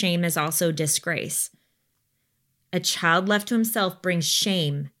mother. Shame is also disgrace. A child left to himself brings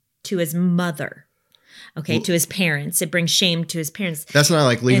shame to his mother. Okay, to his parents. It brings shame to his parents. That's not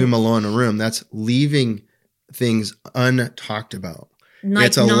like leaving him alone in a room. That's leaving things untalked about.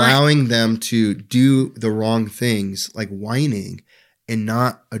 It's allowing them to do the wrong things, like whining, and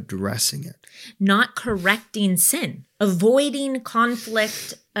not addressing it. Not correcting sin, avoiding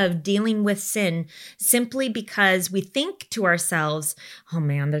conflict of dealing with sin simply because we think to ourselves, oh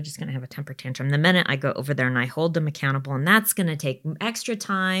man, they're just going to have a temper tantrum the minute I go over there and I hold them accountable, and that's going to take extra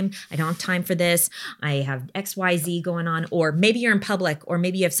time. I don't have time for this. I have XYZ going on. Or maybe you're in public, or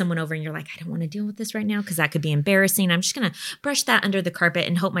maybe you have someone over and you're like, I don't want to deal with this right now because that could be embarrassing. I'm just going to brush that under the carpet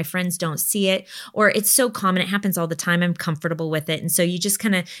and hope my friends don't see it. Or it's so common. It happens all the time. I'm comfortable with it. And so you just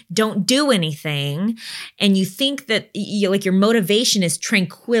kind of don't do anything. And you think that your motivation is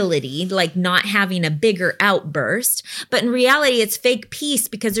tranquility, like not having a bigger outburst. But in reality, it's fake peace,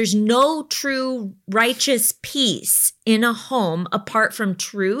 because there's no true righteous peace in a home apart from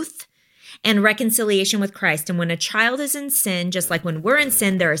truth and reconciliation with Christ. And when a child is in sin, just like when we're in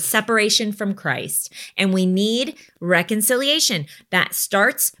sin, there is separation from Christ, and we need reconciliation. That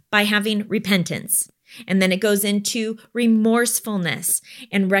starts by having repentance. And then it goes into remorsefulness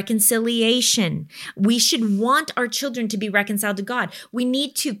and reconciliation. We should want our children to be reconciled to God. We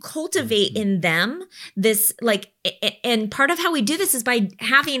need to cultivate in them this, and part of how we do this is by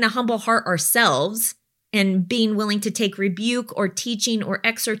having a humble heart ourselves and being willing to take rebuke or teaching or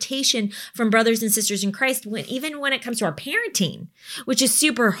exhortation from brothers and sisters in Christ, even when it comes to our parenting, which is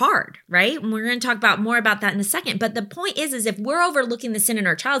super hard, right? And we're going to talk more about that in a second. But the point is if we're overlooking the sin in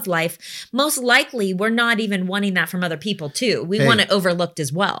our child's life, most likely we're not even wanting that from other people too. We want it overlooked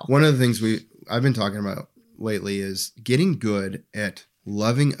as well. One of the things I've been talking about lately is getting good at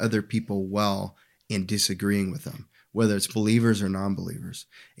loving other people well and disagreeing with them, whether it's believers or non-believers.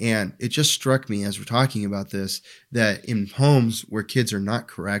 And it just struck me as we're talking about this, that in homes where kids are not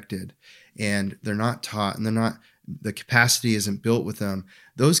corrected and they're not taught and the capacity isn't built with them,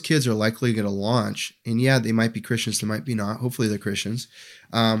 those kids are likely going to launch. And yeah, they might be Christians, they might be not. Hopefully they're Christians.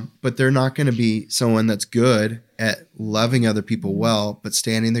 But they're not going to be someone that's good at loving other people well, but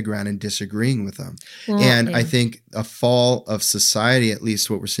standing their ground and disagreeing with them. I think a fall of society, at least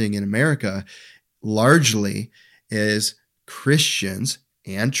what we're seeing in America, largely is Christians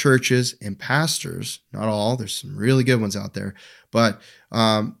and churches and pastors, not all, there's some really good ones out there, but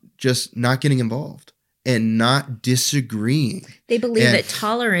just not getting involved and not disagreeing. They believe that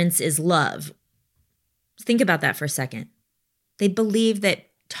tolerance is love. Think about that for a second. They believe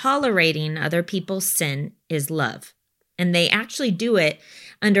that tolerating other people's sin is love. And they actually do it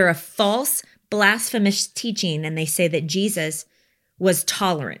under a false, blasphemous teaching, and they say that Jesus was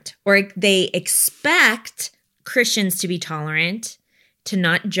tolerant, or they expect Christians to be tolerant, to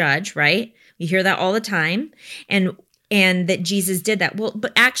not judge, right? We hear that all the time. And that Jesus did that. Well,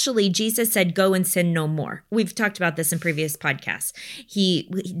 but actually Jesus said, go and sin no more. We've talked about this in previous podcasts.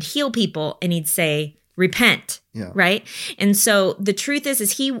 He'd heal people and he'd say, repent, right? And so the truth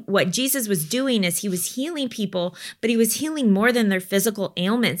is what Jesus was doing is he was healing people, but he was healing more than their physical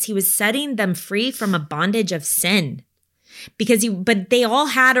ailments. He was setting them free from a bondage of sin. But they all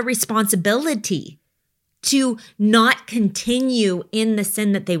had a responsibility to not continue in the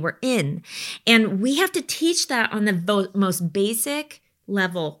sin that they were in. And we have to teach that on the most basic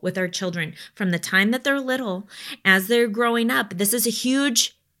level with our children from the time that they're little, as they're growing up. This is a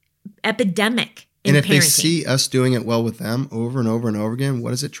huge epidemic in and if parenting. They see us doing it well with them over and over and over again,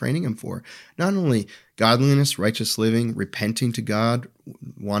 what is it training them for? Not only godliness, righteous living, repenting to God,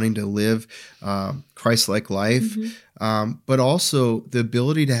 wanting to live Christ-like life, but also the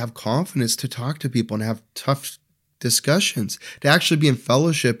ability to have confidence to talk to people and have tough discussions, to actually be in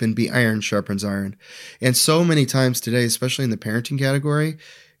fellowship and be iron sharpens iron. And so many times today, especially in the parenting category,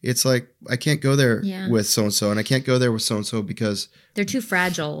 it's like, I can't go there with so-and-so and I can't go there with so-and-so because they're too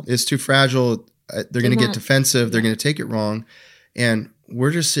fragile. It's too fragile. They're going to get defensive. They're going to take it wrong. And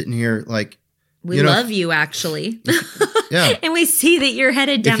we're just sitting here like, we love you, actually. Yeah. And we see that you're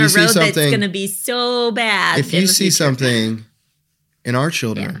headed down a road that's going to be so bad. If you see something in our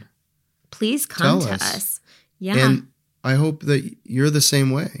children, please come to us. Yeah. And I hope that you're the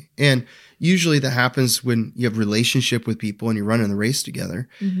same way. And usually that happens when you have relationship with people and you're running the race together.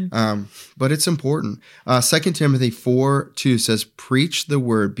 But it's important. 2 Timothy 4:2 says, preach the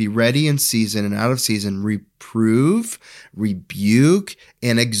word, be ready in season and out of season, reprove, rebuke,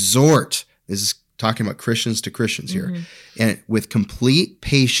 and exhort. This is talking about Christians to Christians here. And with complete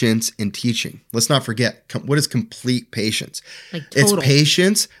patience in teaching. Let's not forget, what is complete patience? It's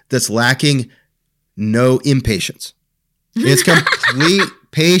patience that's lacking no impatience. It's complete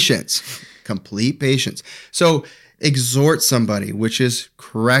patience. Complete patience. So exhort somebody, which is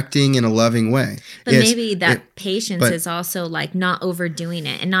correcting in a loving way. But maybe that patience is also like not overdoing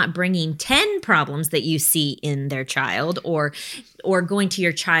it and not bringing 10 problems that you see in their child or going to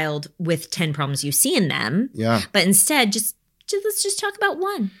your child with 10 problems you see in them. Yeah. But instead, let's just talk about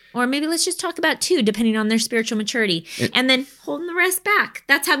one, or maybe let's just talk about two, depending on their spiritual maturity, and then holding the rest back.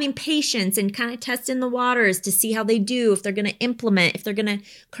 That's having patience and kind of testing the waters to see how they do, if they're going to implement, if they're going to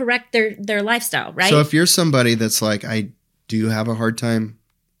correct their lifestyle, right? So if you're somebody that's like, I do have a hard time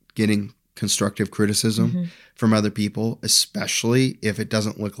getting constructive criticism from other people, especially if it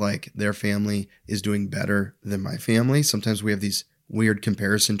doesn't look like their family is doing better than my family. Sometimes we have these weird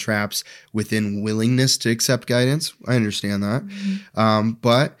comparison traps within willingness to accept guidance. I understand that.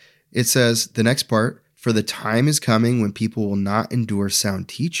 But it says the next part, for the time is coming when people will not endure sound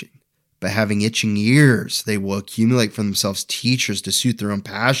teaching, but having itching ears, they will accumulate for themselves teachers to suit their own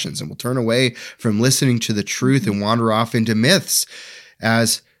passions and will turn away from listening to the truth and wander off into myths.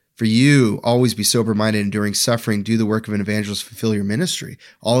 As For you, always be sober-minded, enduring suffering, do the work of an evangelist, fulfill your ministry.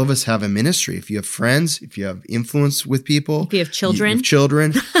 All of us have a ministry. If you have friends, if you have influence with people, if you have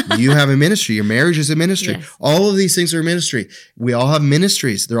children, you have a ministry. Your marriage is a ministry. Yes. All of these things are a ministry. We all have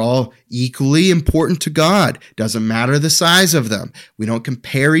ministries. They're all equally important to God. Doesn't matter the size of them. We don't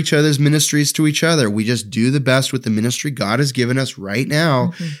compare each other's ministries to each other. We just do the best with the ministry God has given us right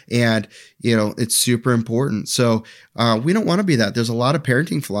now. And, it's super important. So we don't want to be that. There's a lot of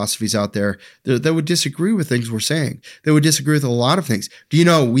parenting philosophies out there that would disagree with things we're saying. They would disagree with a lot of things. Do you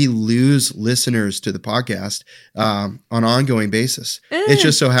know we lose listeners to the podcast on an ongoing basis? It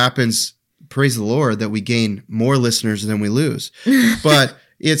just so happens, praise the Lord, that we gain more listeners than we lose. But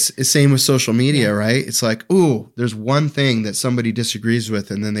it's the same with social media, right? It's like, there's one thing that somebody disagrees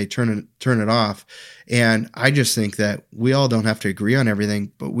with and then they turn it off. And I just think that we all don't have to agree on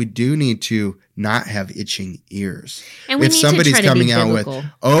everything, but we do need to not have itching ears. And we if need somebody's to try coming to be out biblical.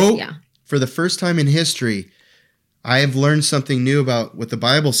 with, for the first time in history, I have learned something new about what the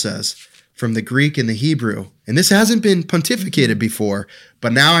Bible says from the Greek and the Hebrew. And this hasn't been pontificated before,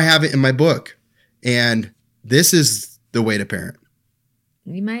 but now I have it in my book. And this is the way to parent.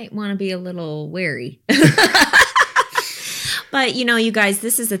 You might want to be a little wary. But, you guys,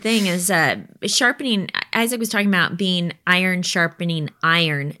 this is the thing is sharpening. Isaac was talking about being iron sharpening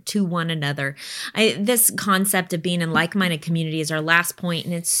iron to one another. This concept of being in like-minded community is our last point,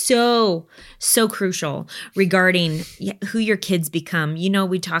 and it's so, so crucial regarding who your kids become.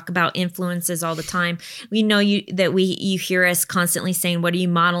 We talk about influences all the time. We know you hear us constantly saying, what are you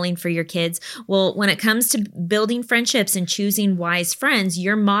modeling for your kids? Well, when it comes to building friendships and choosing wise friends,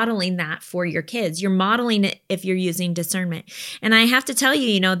 you're modeling that for your kids. You're modeling it if you're using discernment. And I have to tell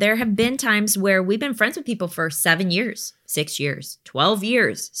you, there have been times where we've been friends with people for 7 years, 6 years, 12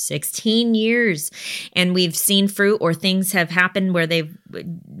 years, 16 years, and we've seen fruit, or things have happened where they've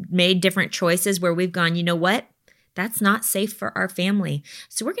made different choices where we've gone, you know what? That's not safe for our family.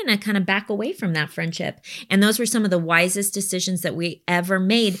 So we're going to kind of back away from that friendship. And those were some of the wisest decisions that we ever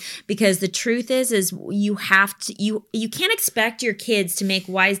made, because the truth is you have to, you can't expect your kids to make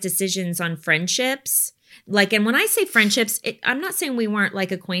wise decisions on friendships. And when I say friendships, I'm not saying we weren't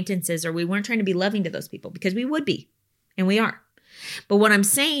like acquaintances or we weren't trying to be loving to those people, because we would be, and we are. But what I'm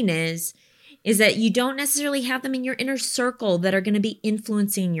saying is that you don't necessarily have them in your inner circle that are going to be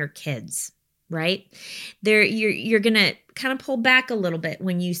influencing your kids, right? You're going to kind of pull back a little bit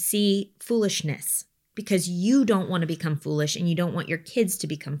when you see foolishness, because you don't want to become foolish and you don't want your kids to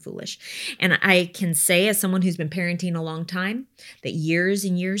become foolish. And I can say, as someone who's been parenting a long time, that years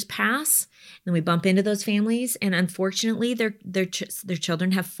and years pass, and we bump into those families, and unfortunately their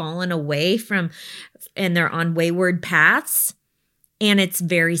children have fallen away from, and they're on wayward paths, and it's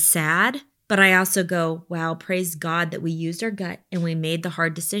very sad. But I also go, wow, praise God that we used our gut and we made the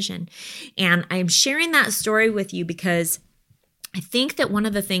hard decision. And I'm sharing that story with you because I think that one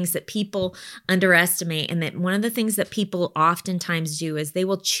of the things that people underestimate, and that one of the things that people oftentimes do, is they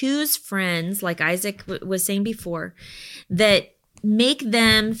will choose friends, like Isaac was saying before, that make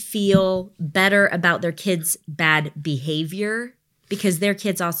them feel better about their kids' bad behavior, because their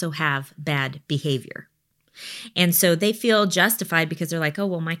kids also have bad behavior. And so they feel justified because they're like, oh,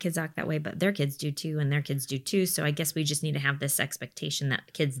 well, my kids act that way, but their kids do too, and their kids do too. So I guess we just need to have this expectation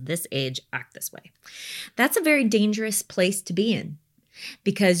that kids this age act this way. That's a very dangerous place to be in,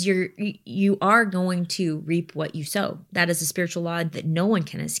 because you are going to reap what you sow. That is a spiritual law that no one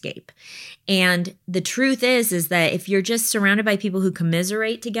can escape. And the truth is that if you're just surrounded by people who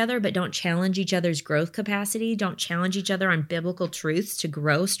commiserate together but don't challenge each other's growth capacity, don't challenge each other on biblical truths to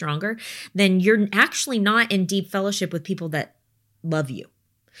grow stronger, then you're actually not in deep fellowship with people that love you.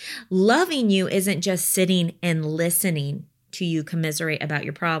 Loving you isn't just sitting and listening to you commiserate about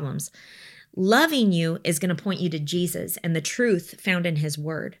your problems. Loving you is going to point you to Jesus and the truth found in his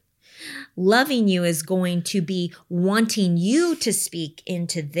word. Loving you is going to be wanting you to speak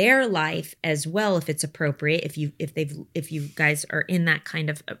into their life as well, if it's appropriate, if you guys are in that kind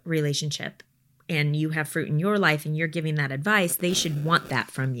of relationship and you have fruit in your life and you're giving that advice, they should want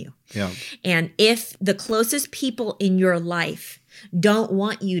that from you. Yeah. And if the closest people in your life don't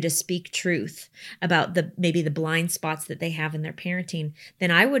want you to speak truth about maybe the blind spots that they have in their parenting,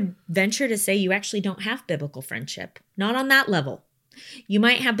 then I would venture to say you actually don't have biblical friendship. Not on that level. You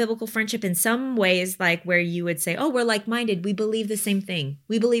might have biblical friendship in some ways, like where you would say, oh, we're like-minded. We believe the same thing.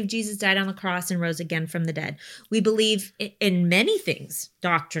 We believe Jesus died on the cross and rose again from the dead. We believe in many things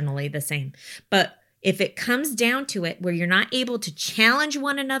doctrinally the same. But if it comes down to it, where you're not able to challenge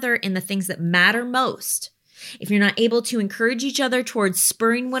one another in the things that matter most, if you're not able to encourage each other towards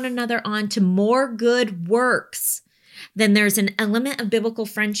spurring one another on to more good works, then there's an element of biblical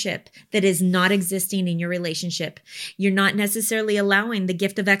friendship that is not existing in your relationship. You're not necessarily allowing the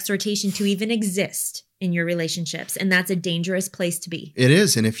gift of exhortation to even exist in your relationships. And that's a dangerous place to be. It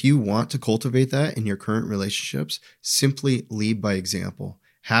is. And if you want to cultivate that in your current relationships, simply lead by example.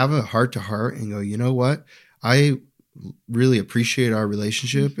 Have a heart to heart and go, you know what? I really appreciate our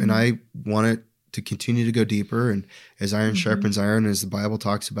relationship and I want it to continue to go deeper, and as iron sharpens iron, as the Bible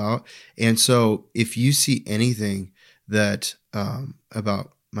talks about. And so if you see anything that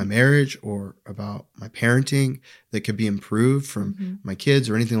about my marriage or about my parenting that could be improved from my kids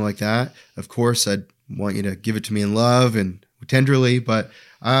or anything like that, of course, I'd want you to give it to me in love and tenderly, but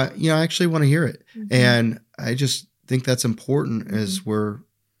I actually want to hear it. And I just think that's important as we're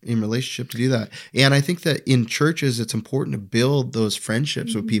in relationship to do that. And I think that in churches, it's important to build those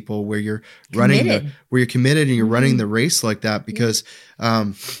friendships with people where you're running, where you're committed and you're running the race like that, because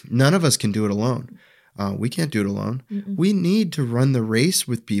none of us can do it alone. We can't do it alone. We need to run the race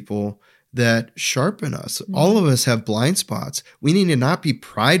with people that sharpen us. All of us have blind spots. We need to not be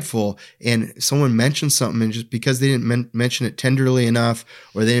prideful and someone mentions something and just because they didn't mention it tenderly enough,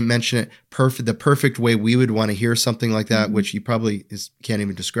 or they didn't mention it the perfect way we would want to hear something like that, which you probably can't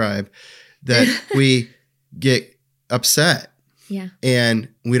even describe, that we get upset. Yeah. And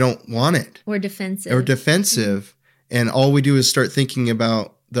we don't want it. Or defensive. And all we do is start thinking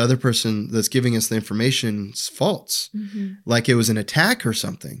about the other person that's giving us the information's faults, like it was an attack or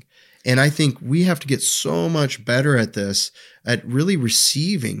something. And I think we have to get so much better at this, at really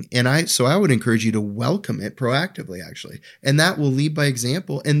receiving. And so I would encourage you to welcome it proactively, actually. And that will lead by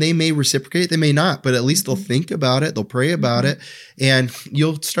example. And they may reciprocate, they may not, but at least they'll think about it, they'll pray about it, and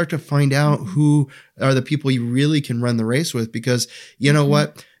you'll start to find out who are the people you really can run the race with. Because you know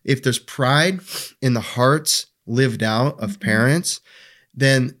what? If there's pride in the hearts lived out of parents,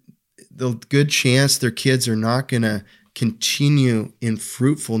 then the good chance their kids are not going to continue in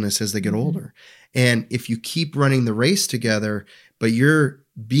fruitfulness as they get older. And if you keep running the race together, but you're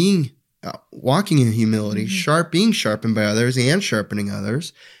being walking in humility, being sharpened by others and sharpening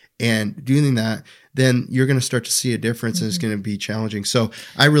others and doing that, then you're going to start to see a difference and it's going to be challenging. So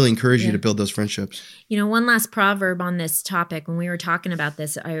I really encourage you to build those friendships. You know, one last proverb on this topic. When we were talking about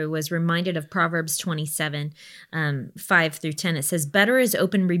this, I was reminded of Proverbs 27, 5 through 10. It says, "Better is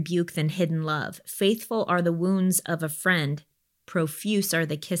open rebuke than hidden love. Faithful are the wounds of a friend. Profuse are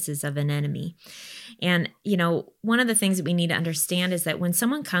the kisses of an enemy." And, you know, one of the things that we need to understand is that when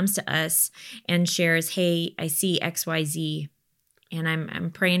someone comes to us and shares, "Hey, I see XYZ, and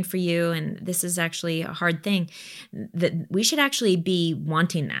I'm praying for you, and this is actually a hard thing," that we should actually be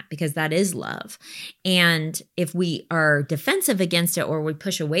wanting that, because that is love. And if we are defensive against it or we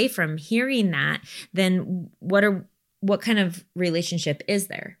push away from hearing that, then what kind of relationship is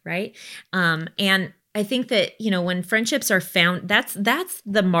there, right? And I think that, you know, when friendships are found, that's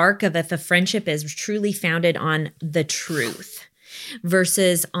the mark of if a friendship is truly founded on the truth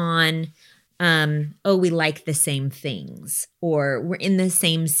versus on we like the same things, or we're in the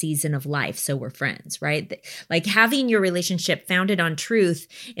same season of life, so we're friends, right? Like having your relationship founded on truth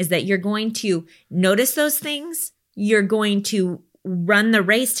is that you're going to notice those things, you're going to run the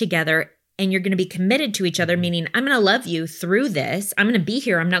race together, and you're going to be committed to each other, meaning I'm going to love you through this. I'm going to be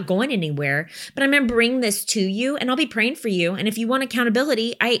here. I'm not going anywhere, but I'm going to bring this to you and I'll be praying for you. And if you want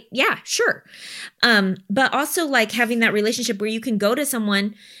accountability, sure. But also like having that relationship where you can go to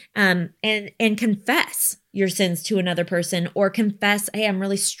someone and confess your sins to another person, or confess, "Hey, I'm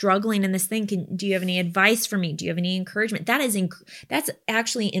really struggling in this thing. Do you have any advice for me? Do you have any encouragement?" That's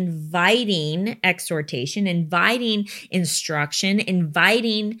actually inviting exhortation, inviting instruction,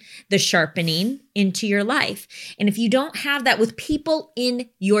 inviting the sharpening into your life. And if you don't have that with people in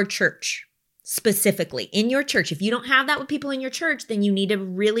your church, specifically in your church, if you don't have that with people in your church, then you need to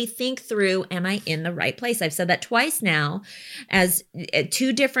really think through, am I in the right place? I've said that twice now, as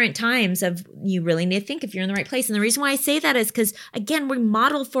 2 different times of you really need to think if you're in the right place. And the reason why I say that is because, again, we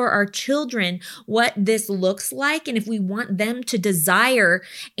model for our children what this looks like. And if we want them to desire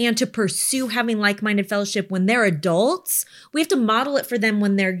and to pursue having like-minded fellowship when they're adults, we have to model it for them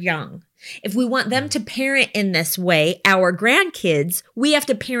when they're young. If we want them to parent in this way, our grandkids, we have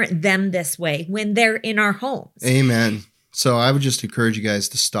to parent them this way when they're in our homes. Amen. So I would just encourage you guys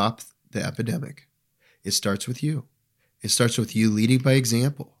to stop the epidemic. It starts with you. It starts with you leading by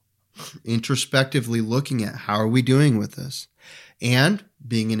example, introspectively looking at how are we doing with this, and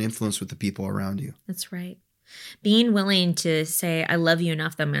being an influence with the people around you. That's right. Being willing to say, "I love you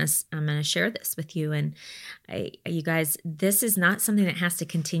enough that I'm going to share this with you." And you guys, this is not something that has to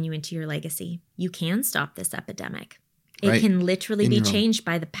continue into your legacy. You can stop this epidemic. It can literally be changed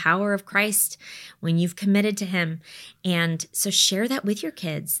by the power of Christ when you've committed to him. And so share that with your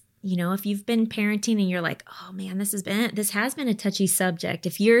kids. You know, if you've been parenting and you're like, oh man, this has been a touchy subject.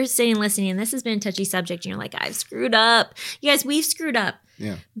 If you're sitting listening and this has been a touchy subject and you're like, I've screwed up. You guys, we've screwed up.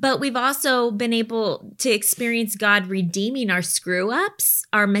 Yeah. But we've also been able to experience God redeeming our screw ups,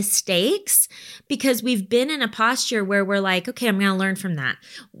 our mistakes, because we've been in a posture where we're like, okay, I'm going to learn from that.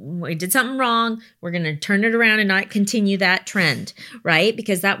 We did something wrong. We're going to turn it around and not continue that trend, right?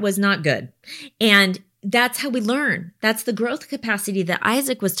 Because that was not good. And that's how we learn. That's the growth capacity that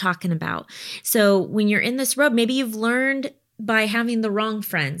Isaac was talking about. So when you're in this road, maybe you've learned by having the wrong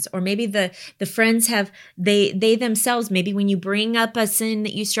friends, or maybe the friends have, they themselves, maybe when you bring up a sin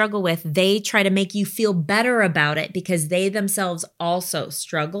that you struggle with, they try to make you feel better about it because they themselves also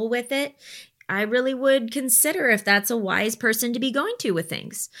struggle with it. I really would consider if that's a wise person to be going to with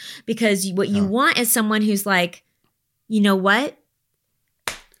things, because what you want is someone who's like, you know what?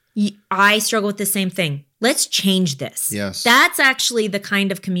 I struggle with the same thing. Let's change this. Yes. That's actually the kind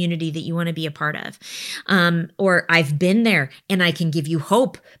of community that you want to be a part of. Or I've been there and I can give you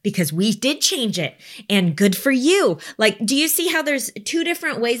hope because we did change it and good for you. Like, do you see how there's two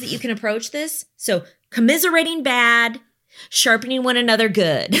different ways that you can approach this? So commiserating bad, sharpening one another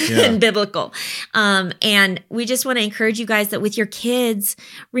good and biblical. And we just want to encourage you guys that with your kids,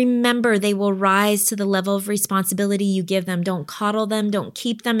 remember they will rise to the level of responsibility you give them. Don't coddle them. Don't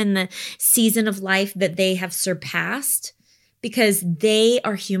keep them in the season of life that they have surpassed, because they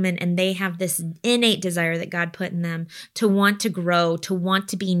are human and they have this innate desire that God put in them to want to grow, to want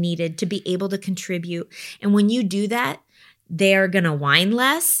to be needed, to be able to contribute. And when you do that, they're going to whine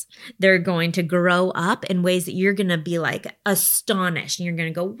less. They're going to grow up in ways that you're going to be like astonished. And you're going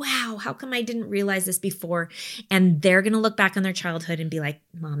to go, wow, how come I didn't realize this before? And they're going to look back on their childhood and be like,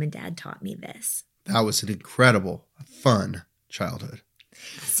 Mom and Dad taught me this. That was an incredible, fun childhood.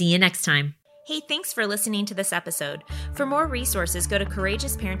 See you next time. Hey, thanks for listening to this episode. For more resources, go to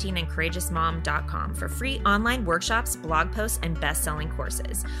CourageousParenting and CourageousMom.com for free online workshops, blog posts, and best-selling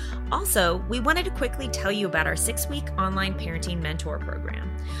courses. Also, we wanted to quickly tell you about our 6-week online parenting mentor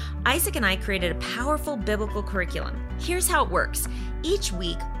program. Isaac and I created a powerful biblical curriculum. Here's how it works. Each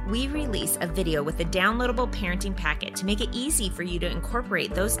week, we release a video with a downloadable parenting packet to make it easy for you to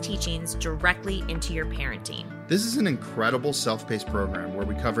incorporate those teachings directly into your parenting. This is an incredible self-paced program where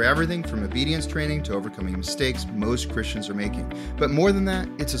we cover everything from obedience training to overcoming mistakes most Christians are making. But more than that,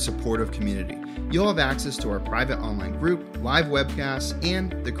 it's a supportive community. You'll have access to our private online group, live webcasts,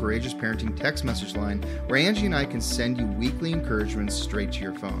 and the Courageous Parenting text message line where Angie and I can send you weekly encouragements straight to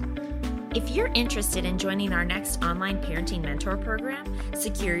your phone. If you're interested in joining our next online parenting mentor program,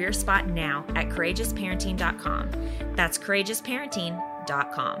 secure your spot now at CourageousParenting.com. That's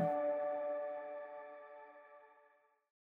CourageousParenting.com.